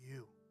hurt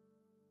you.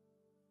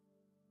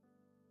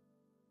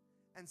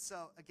 And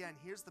so, again,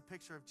 here's the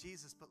picture of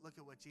Jesus, but look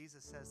at what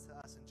Jesus says to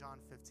us in John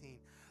 15.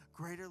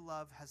 Greater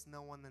love has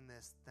no one than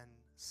this, than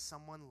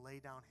someone lay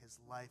down his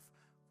life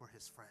for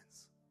his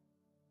friends.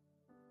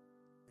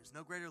 There's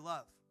no greater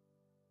love.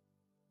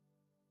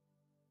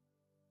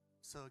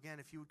 So again,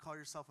 if you would call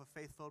yourself a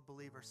faith-filled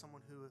believer,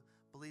 someone who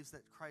believes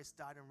that Christ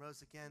died and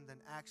rose again, then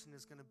action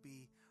is going to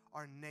be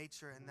our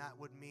nature, and that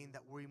would mean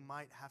that we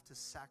might have to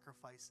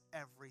sacrifice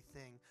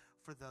everything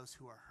for those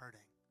who are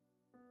hurting.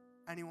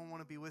 Anyone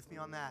want to be with me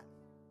on that?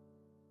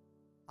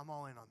 I'm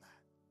all in on that.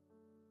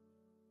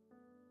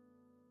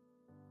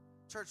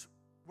 Church,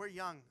 we're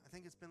young. I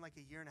think it's been like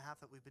a year and a half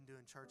that we've been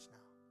doing church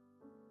now.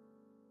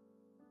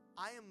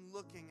 I am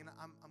looking, and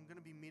I'm going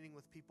to be meeting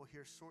with people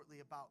here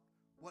shortly about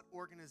what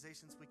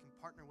organizations we can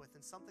partner with.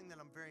 And something that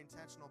I'm very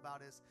intentional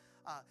about is,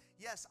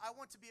 yes, I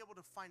want to be able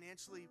to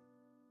financially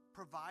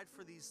provide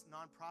for these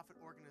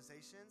nonprofit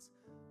organizations,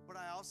 but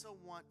I also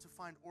want to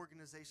find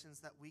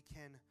organizations that we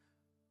can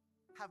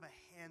have a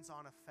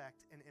hands-on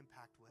effect and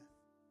impact with.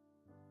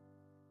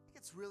 I think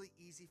it's really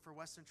easy for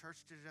Western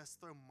Church to just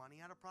throw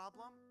money at a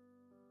problem,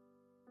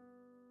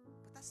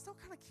 but that still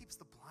kind of keeps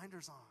the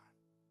blinders on.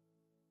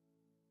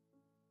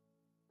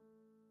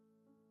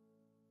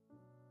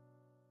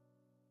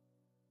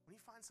 When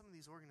you find some of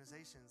these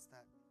organizations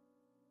that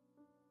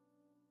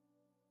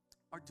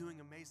are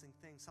doing amazing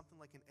things, something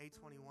like an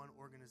A21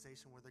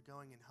 organization where they're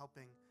going and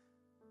helping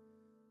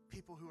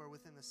people who are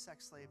within the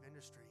sex slave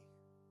industry,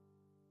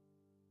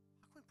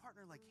 how can we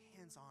partner like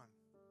hands-on?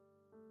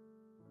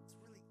 It's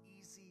really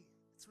easy.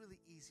 It's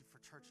really easy for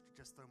church to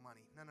just throw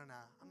money. No,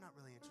 I'm not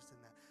really interested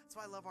in that. That's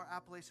why I love our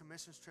Appalachian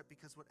missions trip,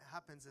 because what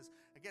happens is,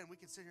 again, we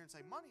can sit here and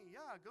say, money,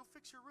 yeah, go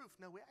fix your roof.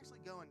 No, we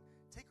actually go and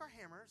take our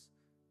hammers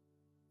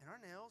and our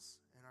nails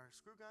and our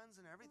screw guns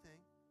and everything,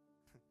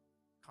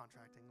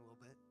 contracting a little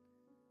bit,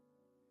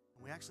 and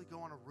we actually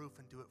go on a roof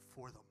and do it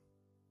for them.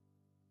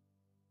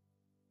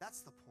 That's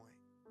the point.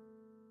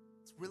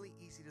 It's really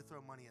easy to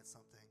throw money at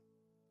something.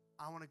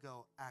 I want to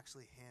go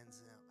actually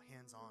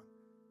hands-on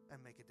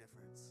and make a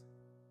difference.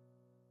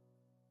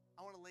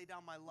 I want to lay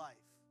down my life.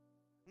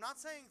 I'm not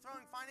saying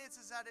throwing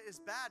finances at it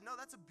is bad. No,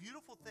 that's a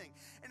beautiful thing.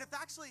 And if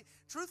actually,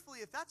 truthfully,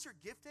 if that's your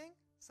gifting,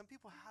 some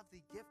people have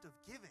the gift of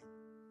giving.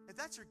 If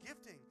that's your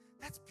gifting,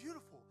 that's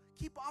beautiful.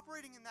 Keep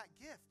operating in that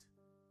gift.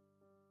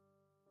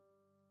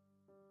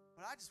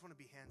 But I just want to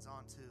be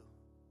hands-on too.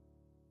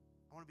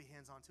 I want to be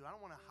hands-on too. I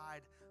don't want to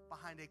hide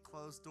behind a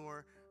closed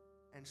door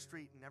and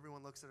street and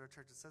everyone looks at our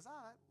church and says,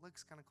 that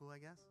looks kind of cool, I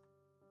guess.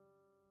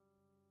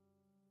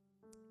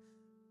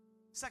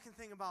 Second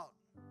thing about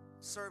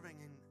serving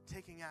and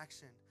taking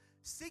action.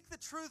 Seek the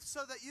truth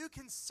so that you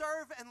can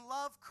serve and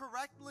love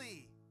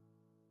correctly.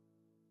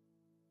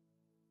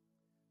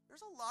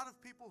 There's a lot of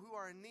people who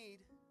are in need.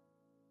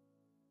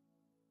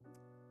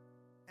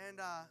 And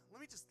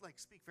let me just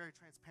speak very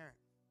transparent.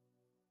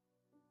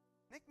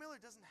 Nick Miller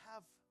doesn't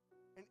have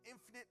an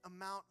infinite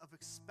amount of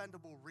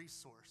expendable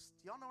resource.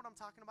 Do y'all know what I'm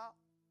talking about?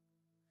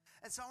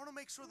 And so I want to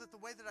make sure that the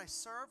way that I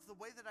serve, the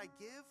way that I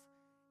give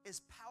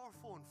is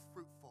powerful and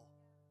fruitful.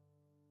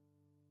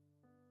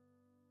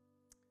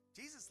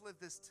 Jesus lived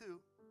this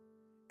too.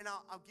 And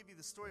I'll give you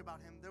the story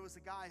about him. There was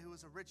a guy who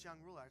was a rich young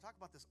ruler. I talk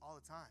about this all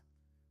the time.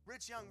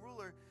 Rich young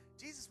ruler.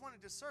 Jesus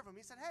wanted to serve him.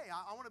 He said, hey,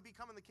 I want to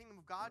become in the kingdom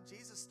of God.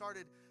 Jesus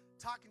started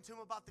talking to him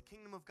about the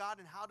kingdom of God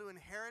and how to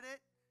inherit it.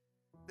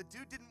 The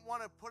dude didn't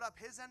want to put up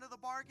his end of the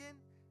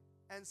bargain.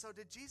 And so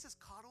did Jesus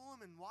coddle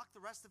him and walk the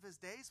rest of his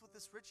days with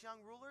this rich young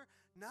ruler?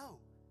 No.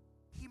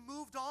 He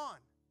moved on.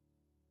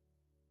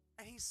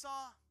 And he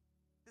saw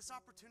this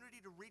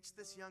opportunity to reach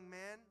this young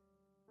man.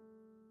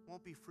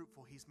 Won't be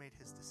fruitful. He's made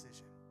his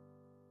decision.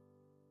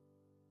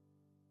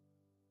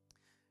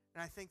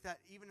 And I think that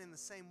even in the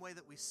same way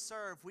that we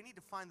serve, we need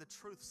to find the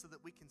truth so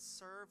that we can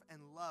serve and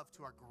love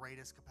to our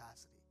greatest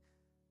capacity.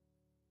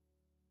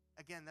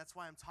 Again, that's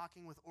why I'm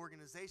talking with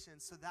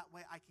organizations, so that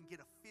way I can get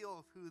a feel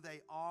of who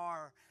they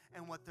are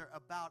and what they're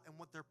about and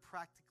what they're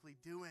practically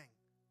doing.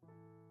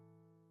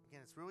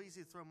 Again, it's real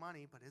easy to throw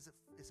money, but is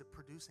it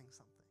producing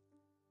something?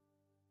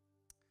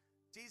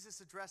 Jesus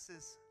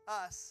addresses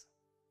us,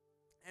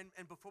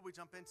 and before we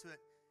jump into it,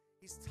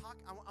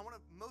 I want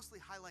to mostly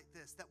highlight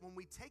this, that when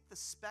we take the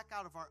speck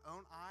out of our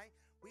own eye,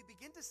 we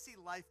begin to see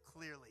life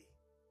clearly.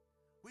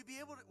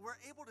 We're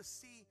able to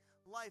see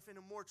life in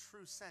a more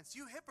true sense.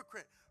 You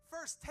hypocrite,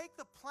 first take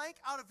the plank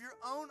out of your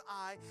own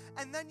eye,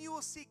 and then you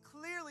will see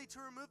clearly to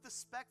remove the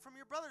speck from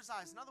your brother's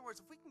eyes. In other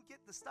words, if we can get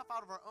the stuff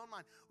out of our own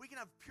mind, we can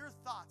have pure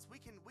thoughts. We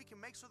can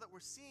make sure that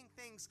we're seeing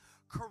things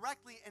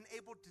correctly and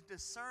able to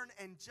discern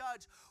and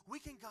judge. We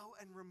can go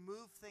and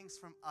remove things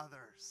from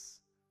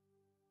others.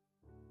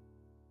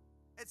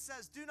 It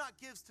says, do not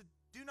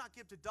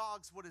give to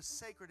dogs what is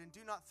sacred, and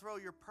do not throw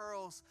your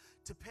pearls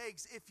to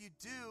pigs. If you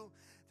do,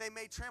 they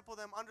may trample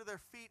them under their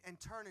feet and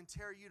turn and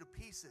tear you to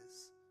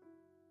pieces.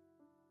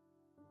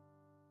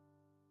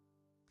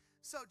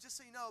 So just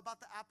so you know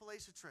about the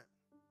Appalachia trip.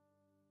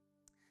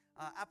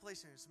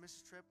 Appalachian is a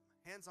mission trip,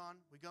 hands-on.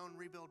 We go and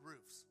rebuild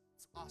roofs.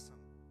 It's awesome.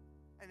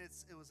 And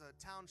it was a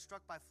town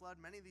struck by flood.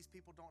 Many of these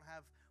people don't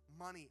have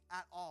money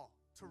at all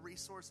to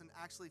resource and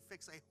actually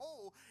fix a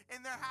hole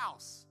in their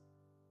house.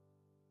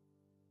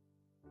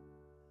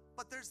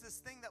 But there's this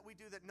thing that we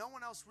do that no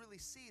one else really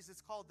sees. It's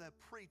called the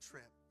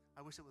pre-trip.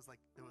 I wish it was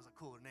there was a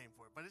cooler name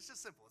for it, but it's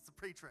just simple. It's the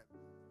pre-trip.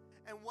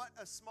 And what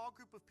a small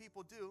group of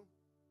people do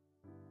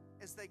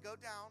is they go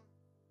down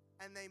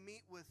and they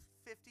meet with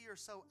 50 or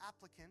so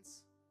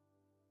applicants.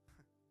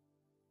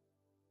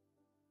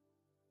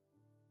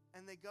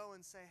 And they go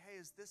and say, hey,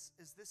 is this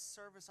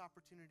service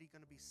opportunity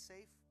going to be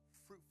safe,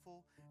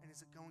 fruitful, and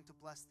is it going to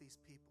bless these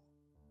people?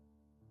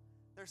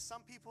 There's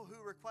some people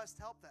who request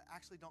help that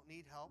actually don't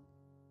need help.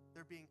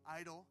 They're being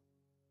idle.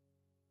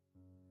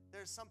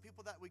 There's some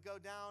people that we go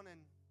down and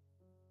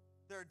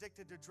they're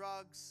addicted to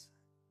drugs,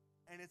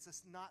 and it's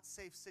a not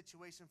safe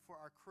situation for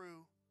our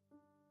crew.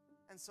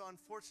 And so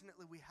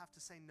unfortunately, we have to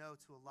say no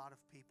to a lot of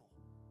people.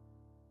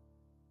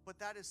 But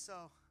that is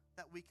so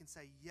that we can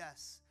say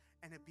yes,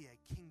 and it be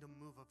a kingdom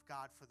move of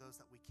God for those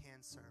that we can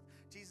serve.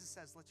 Jesus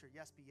says, let your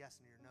yes be yes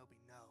and your no be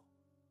no.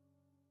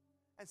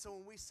 And so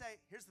when we say,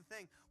 here's the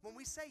thing, when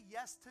we say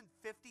yes to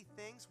 50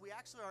 things, we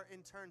actually are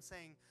in turn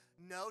saying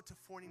no to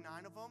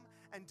 49 of them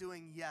and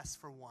doing yes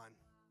for one.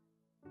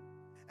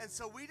 And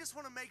so we just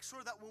want to make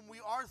sure that when we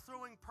are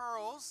throwing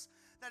pearls,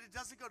 that it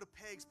doesn't go to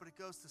pigs, but it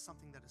goes to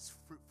something that is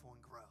fruitful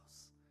and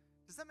grows.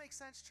 Does that make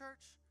sense,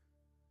 church?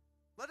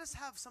 Let us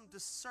have some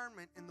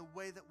discernment in the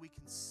way that we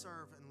can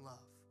serve and love.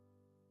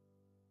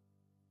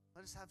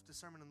 Let us have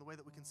discernment in the way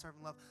that we can serve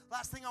and love.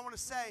 Last thing I want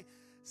to say,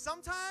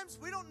 sometimes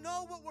we don't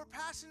know what we're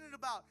passionate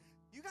about.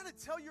 You got to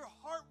tell your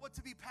heart what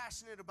to be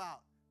passionate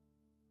about.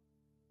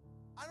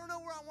 I don't know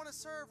where I want to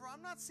serve, or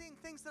I'm not seeing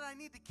things that I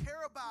need to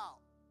care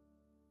about.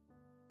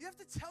 You have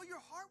to tell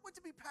your heart what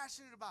to be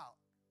passionate about.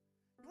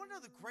 You want to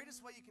know the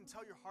greatest way you can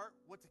tell your heart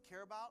what to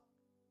care about?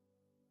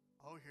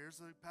 Oh, here's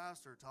the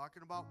pastor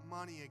talking about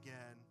money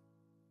again.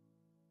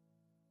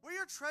 Where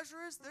your treasure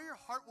is, there your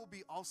heart will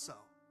be also.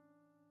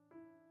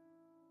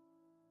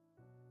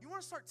 You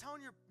want to start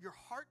telling your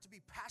heart to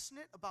be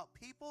passionate about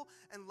people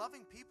and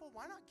loving people?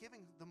 Why not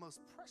giving the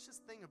most precious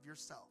thing of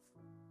yourself?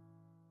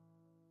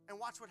 And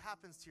watch what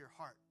happens to your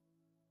heart.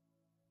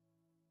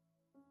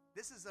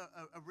 This is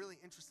a really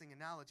interesting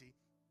analogy.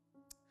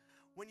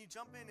 When you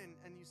jump in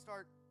and you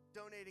start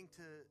donating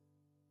to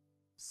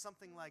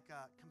something like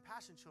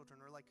Compassion Children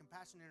or like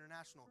Compassion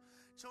International,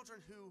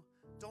 children who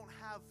don't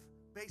have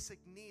basic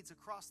needs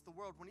across the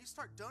world, when you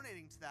start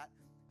donating to that,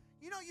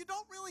 you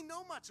don't really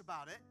know much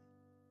about it.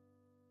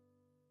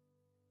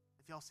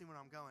 If y'all see where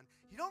I'm going,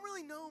 you don't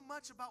really know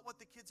much about what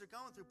the kids are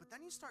going through, but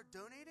then you start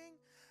donating,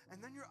 and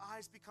then your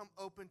eyes become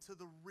open to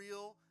the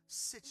real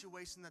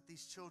situation that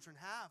these children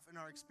have and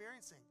are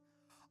experiencing.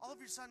 All of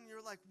a sudden,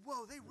 you're like,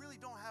 whoa, they really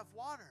don't have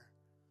water.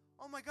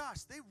 Oh my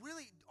gosh, they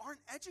really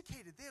aren't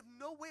educated. They have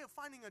no way of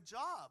finding a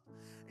job.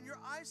 And your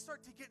eyes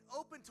start to get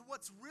open to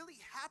what's really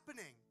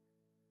happening,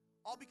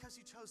 all because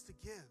you chose to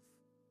give.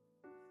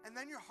 And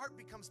then your heart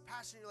becomes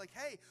passionate. You're like,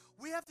 hey,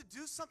 we have to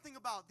do something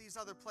about these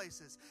other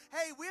places.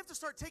 Hey, we have to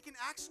start taking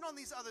action on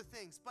these other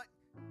things. But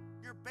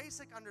your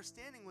basic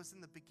understanding was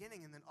in the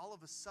beginning, and then all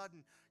of a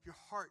sudden, your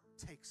heart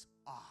takes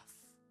off.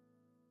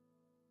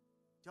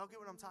 Do y'all get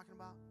what I'm talking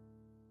about?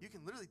 You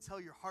can literally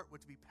tell your heart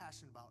what to be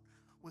passionate about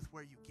with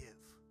where you give.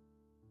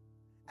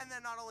 And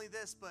then not only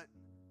this, but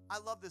I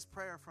love this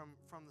prayer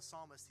from the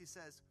psalmist. He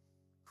says,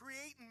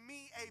 create in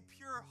me a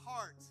pure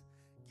heart.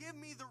 Give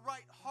me the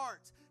right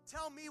heart.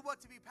 Tell me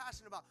what to be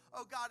passionate about.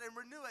 Oh God, and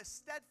renew a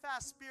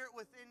steadfast spirit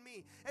within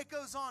me. It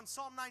goes on.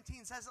 Psalm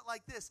 19 says it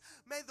like this.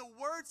 May the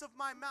words of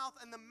my mouth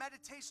and the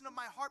meditation of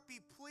my heart be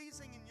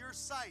pleasing in your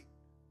sight.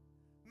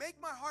 Make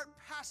my heart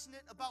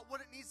passionate about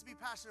what it needs to be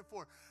passionate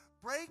for.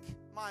 Break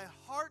my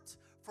heart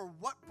for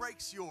what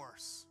breaks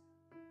yours.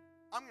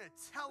 I'm going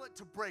to tell it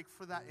to break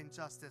for that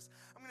injustice.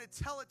 I'm going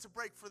to tell it to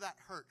break for that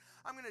hurt.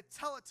 I'm going to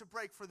tell it to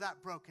break for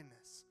that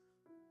brokenness.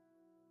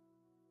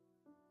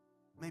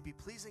 May be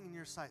pleasing in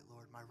your sight,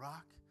 Lord, my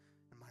rock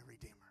and my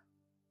redeemer.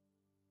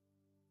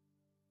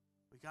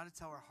 We got to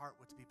tell our heart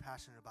what to be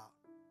passionate about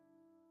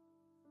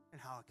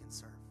and how it can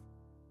serve.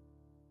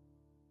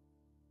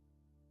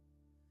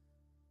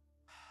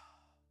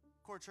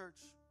 Core Church,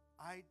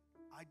 I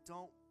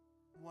don't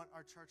want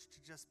our church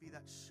to just be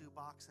that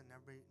shoebox and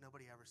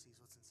nobody ever sees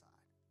what's inside.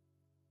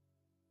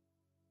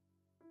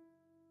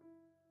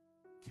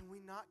 Can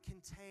we not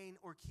contain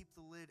or keep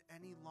the lid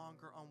any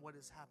longer on what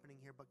is happening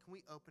here, but can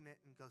we open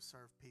it and go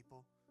serve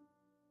people?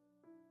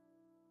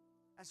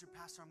 As your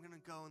pastor, I'm going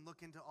to go and look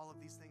into all of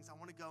these things. I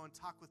want to go and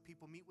talk with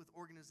people, meet with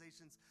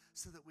organizations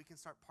so that we can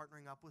start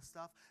partnering up with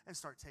stuff and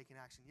start taking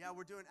action. Yeah,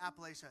 we're doing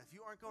Appalachia. If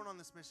you aren't going on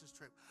this missions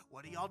trip,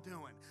 what are y'all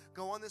doing?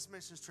 Go on this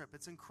missions trip.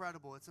 It's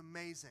incredible. It's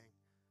amazing.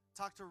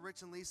 Talk to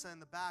Rich and Lisa in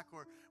the back,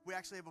 or we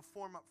actually have a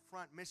form up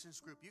front, missions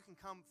group. You can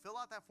come fill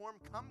out that form,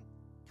 come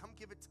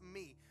give it to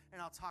me,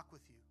 and I'll talk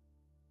with you.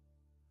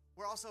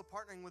 We're also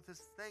partnering with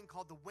this thing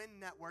called the WIN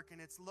Network, and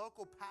it's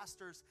local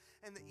pastors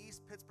in the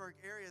East Pittsburgh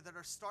area that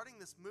are starting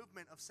this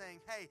movement of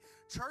saying, hey,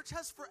 church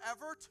has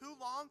forever too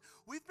long.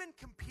 We've been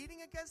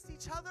competing against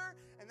each other,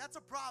 and that's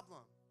a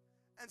problem.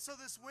 And so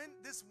this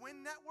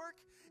WIN Network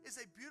is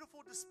a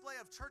beautiful display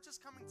of churches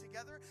coming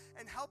together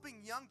and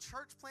helping young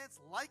church plants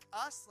like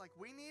us, like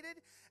we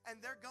needed, and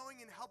they're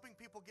going and helping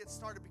people get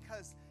started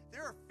because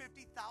there are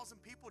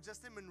 50,000 people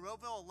just in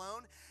Monroeville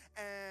alone,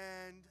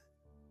 and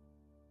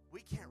we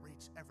can't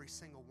reach every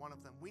single one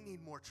of them. We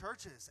need more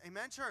churches.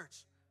 Amen,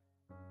 church?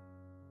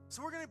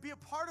 So we're going to be a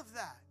part of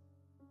that.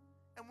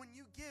 And when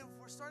you give,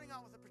 we're starting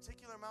out with a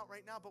particular amount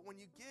right now, but when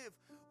you give,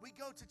 we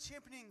go to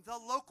championing the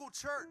local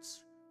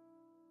church.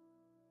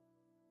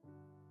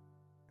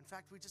 And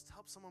fact, we just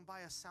helped someone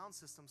buy a sound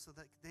system so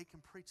that they can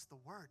preach the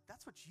word.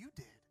 That's what you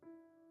did.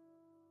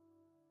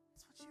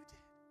 That's what you did.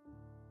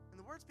 And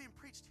the word's being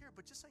preached here,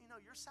 but just so you know,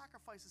 your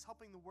sacrifice is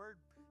helping the word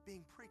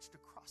being preached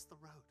across the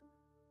road.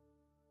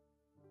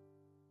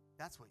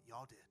 That's what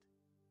y'all did.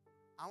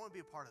 I want to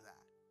be a part of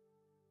that.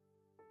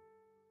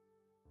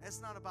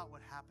 It's not about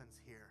what happens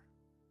here.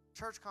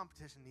 Church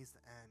competition needs to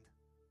end.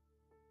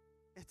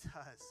 It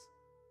does.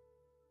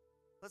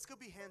 Let's go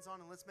be hands-on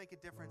and let's make a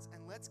difference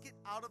and let's get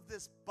out of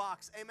this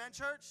box. Amen,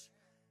 church?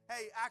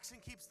 Hey, action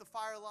keeps the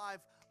fire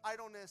alive.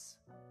 Idleness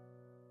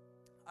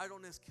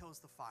kills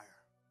the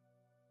fire.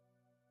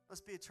 Let's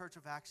be a church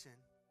of action.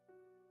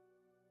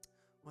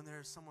 When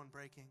there's someone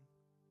breaking,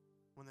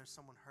 when there's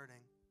someone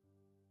hurting,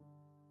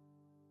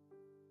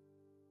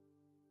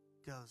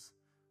 goes,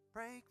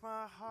 break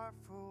my heart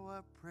for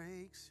what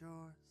breaks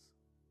yours.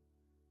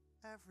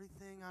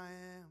 Everything I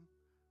am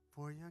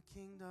for your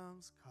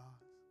kingdom's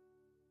cause.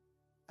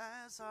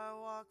 As I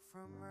walk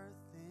from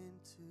earth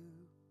into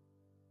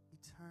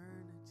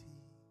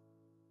eternity,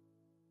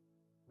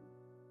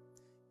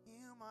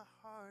 heal my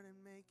heart and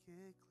make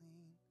it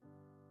clean.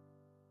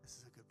 This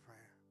is a good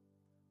prayer.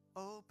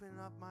 Open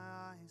up my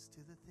eyes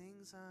to the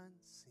things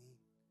unseen.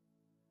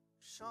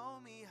 Show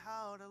me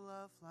how to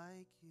love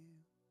like you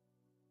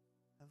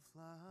have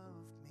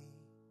loved me.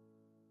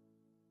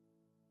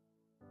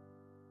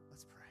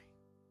 Let's pray.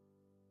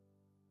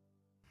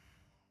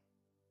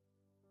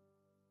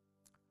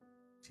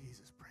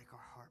 Jesus, break our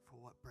heart for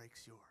what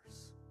breaks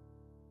yours.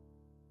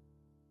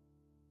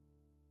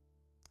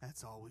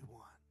 That's all we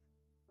want.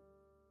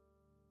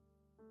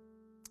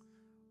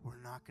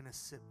 We're not going to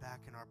sit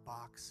back in our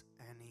box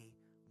anymore.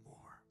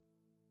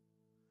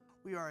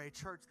 We are a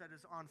church that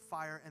is on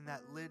fire, and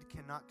that lid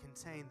cannot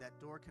contain, that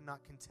door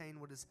cannot contain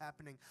what is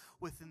happening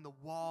within the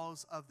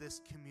walls of this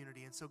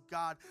community. And so,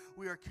 God,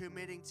 we are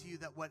committing to you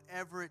that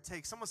whatever it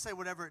takes, someone say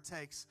whatever it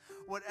takes,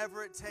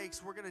 whatever it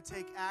takes, we're going to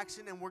take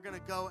action and we're going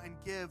to go and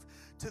give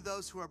to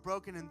those who are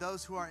broken and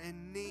those who are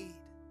in need.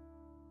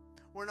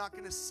 We're not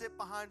going to sit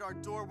behind our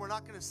door. We're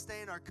not going to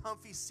stay in our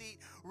comfy seat,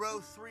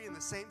 row 3, in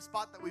the same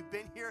spot that we've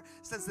been here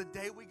since the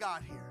day we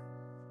got here.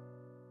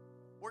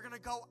 We're going to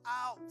go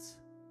out.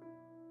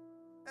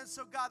 And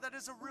so, God, that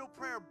is a real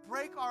prayer.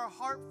 Break our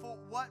heart for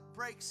what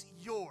breaks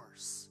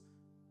yours.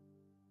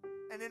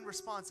 And in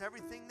response,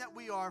 everything that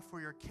we are for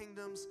your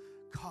kingdom's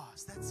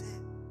cause. That's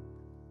it.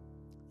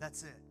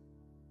 That's it.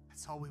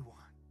 That's all we want.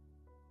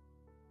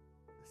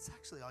 That's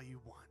actually all you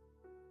want.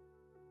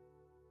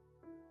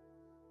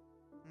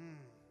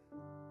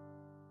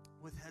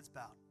 With heads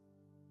bowed,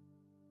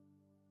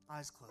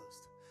 eyes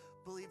closed.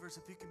 Believers,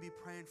 if you can be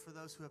praying for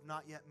those who have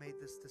not yet made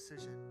this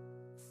decision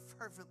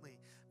fervently,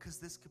 because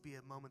this could be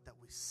a moment that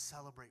we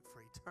celebrate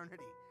for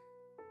eternity.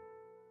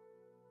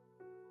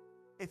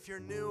 If you're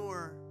new,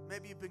 or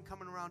maybe you've been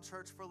coming around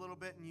church for a little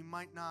bit and you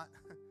might not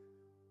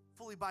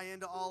fully buy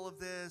into all of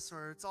this,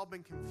 or it's all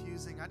been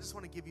confusing, I just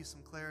want to give you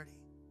some clarity.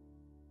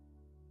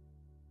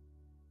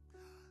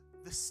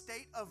 The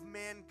state of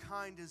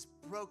mankind is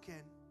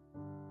broken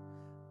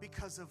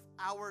because of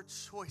our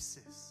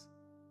choices.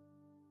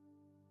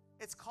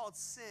 It's called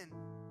sin.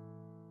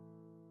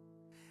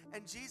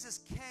 And Jesus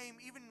came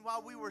even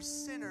while we were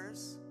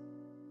sinners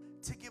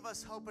to give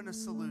us hope and a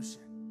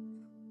solution.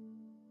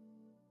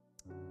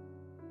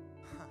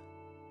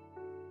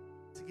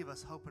 To give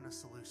us hope and a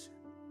solution.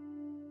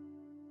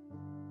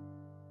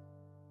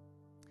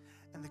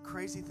 And the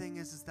crazy thing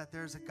is that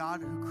there's a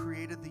God who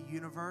created the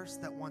universe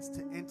that wants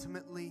to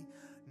intimately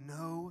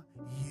know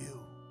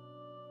you.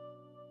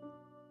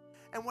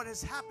 And what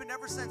has happened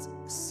ever since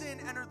sin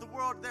entered the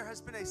world, there has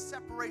been a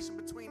separation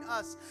between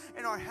us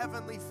and our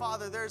Heavenly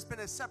Father. There has been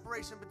a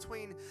separation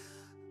between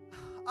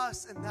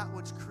us and that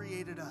which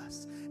created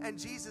us. And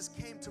Jesus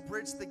came to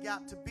bridge the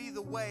gap, to be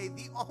the way,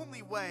 the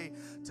only way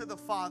to the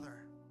Father.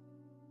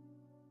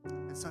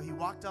 And so he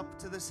walked up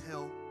to this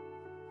hill,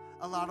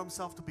 allowed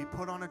himself to be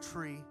put on a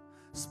tree,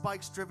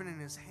 spikes driven in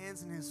his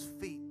hands and his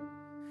feet.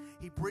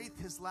 He breathed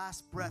his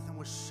last breath and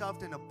was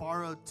shoved in a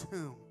borrowed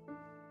tomb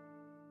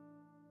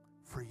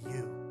for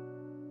you.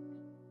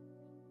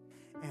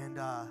 And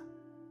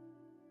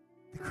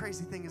the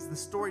crazy thing is the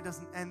story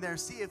doesn't end there.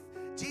 See, if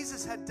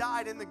Jesus had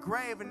died in the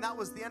grave and that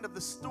was the end of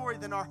the story,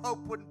 then our hope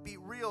wouldn't be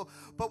real.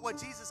 But what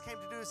Jesus came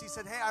to do is he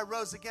said, hey, I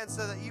rose again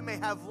so that you may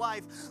have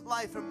life,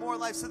 life and more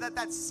life, so that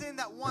that sin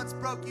that once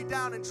broke you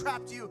down and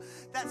trapped you,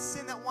 that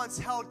sin that once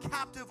held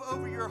captive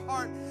over your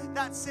heart,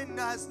 that sin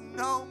has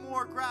no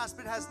more grasp,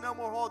 it has no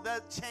more hold,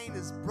 that chain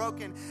is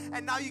broken.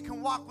 And now you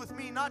can walk with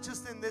me, not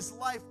just in this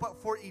life,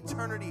 but for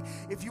eternity.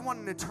 If you want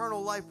an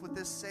eternal life with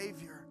this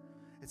Savior,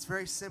 it's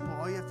very simple.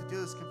 All you have to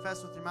do is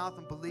confess with your mouth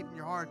and believe in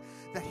your heart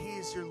that he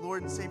is your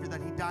Lord and Savior,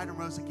 that he died and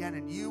rose again,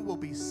 and you will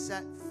be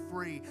set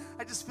free.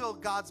 I just feel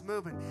God's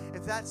moving.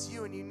 If that's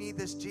you and you need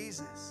this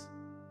Jesus,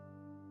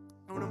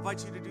 I want to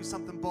invite you to do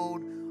something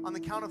bold. On the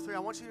count of 3, I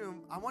want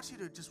you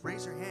to just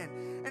raise your hand.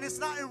 And it's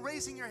not in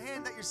raising your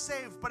hand that you're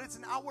saved, but it's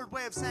an outward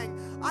way of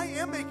saying, I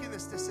am making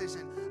this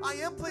decision. I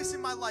am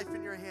placing my life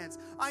in your hands.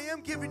 I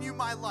am giving you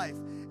my life.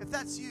 If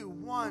that's you,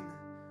 1,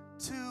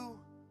 2.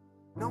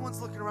 No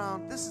one's looking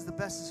around. This is the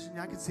best decision.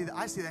 I can see that.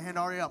 I see the hand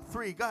already up.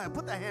 3. Go ahead.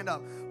 Put that hand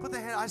up. Put the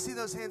hand. I see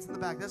those hands in the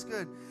back. That's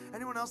good.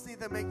 Anyone else need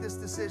to make this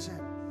decision?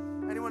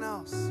 Anyone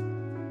else?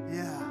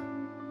 Yeah.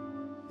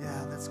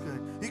 Yeah, that's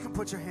good. You can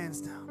put your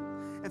hands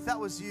down. If that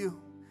was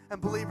you, and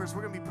believers,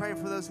 we're going to be praying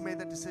for those who made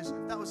that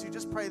decision. If that was you,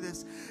 just pray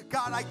this.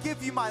 God, I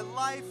give you my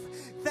life.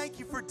 Thank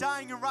you for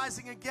dying and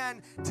rising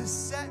again to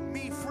set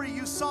me free.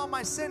 You saw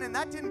my sin, and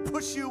that didn't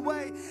push you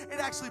away. It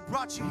actually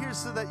brought you here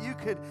so that you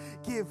could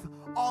give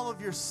all of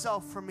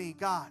yourself for me.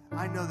 God,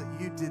 I know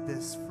that you did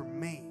this for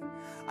me.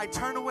 I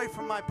turn away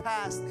from my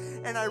past,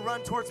 and I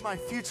run towards my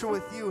future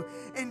with you.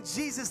 In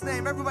Jesus'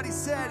 name, everybody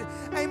said,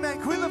 amen.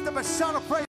 Can we lift up a shout of praise?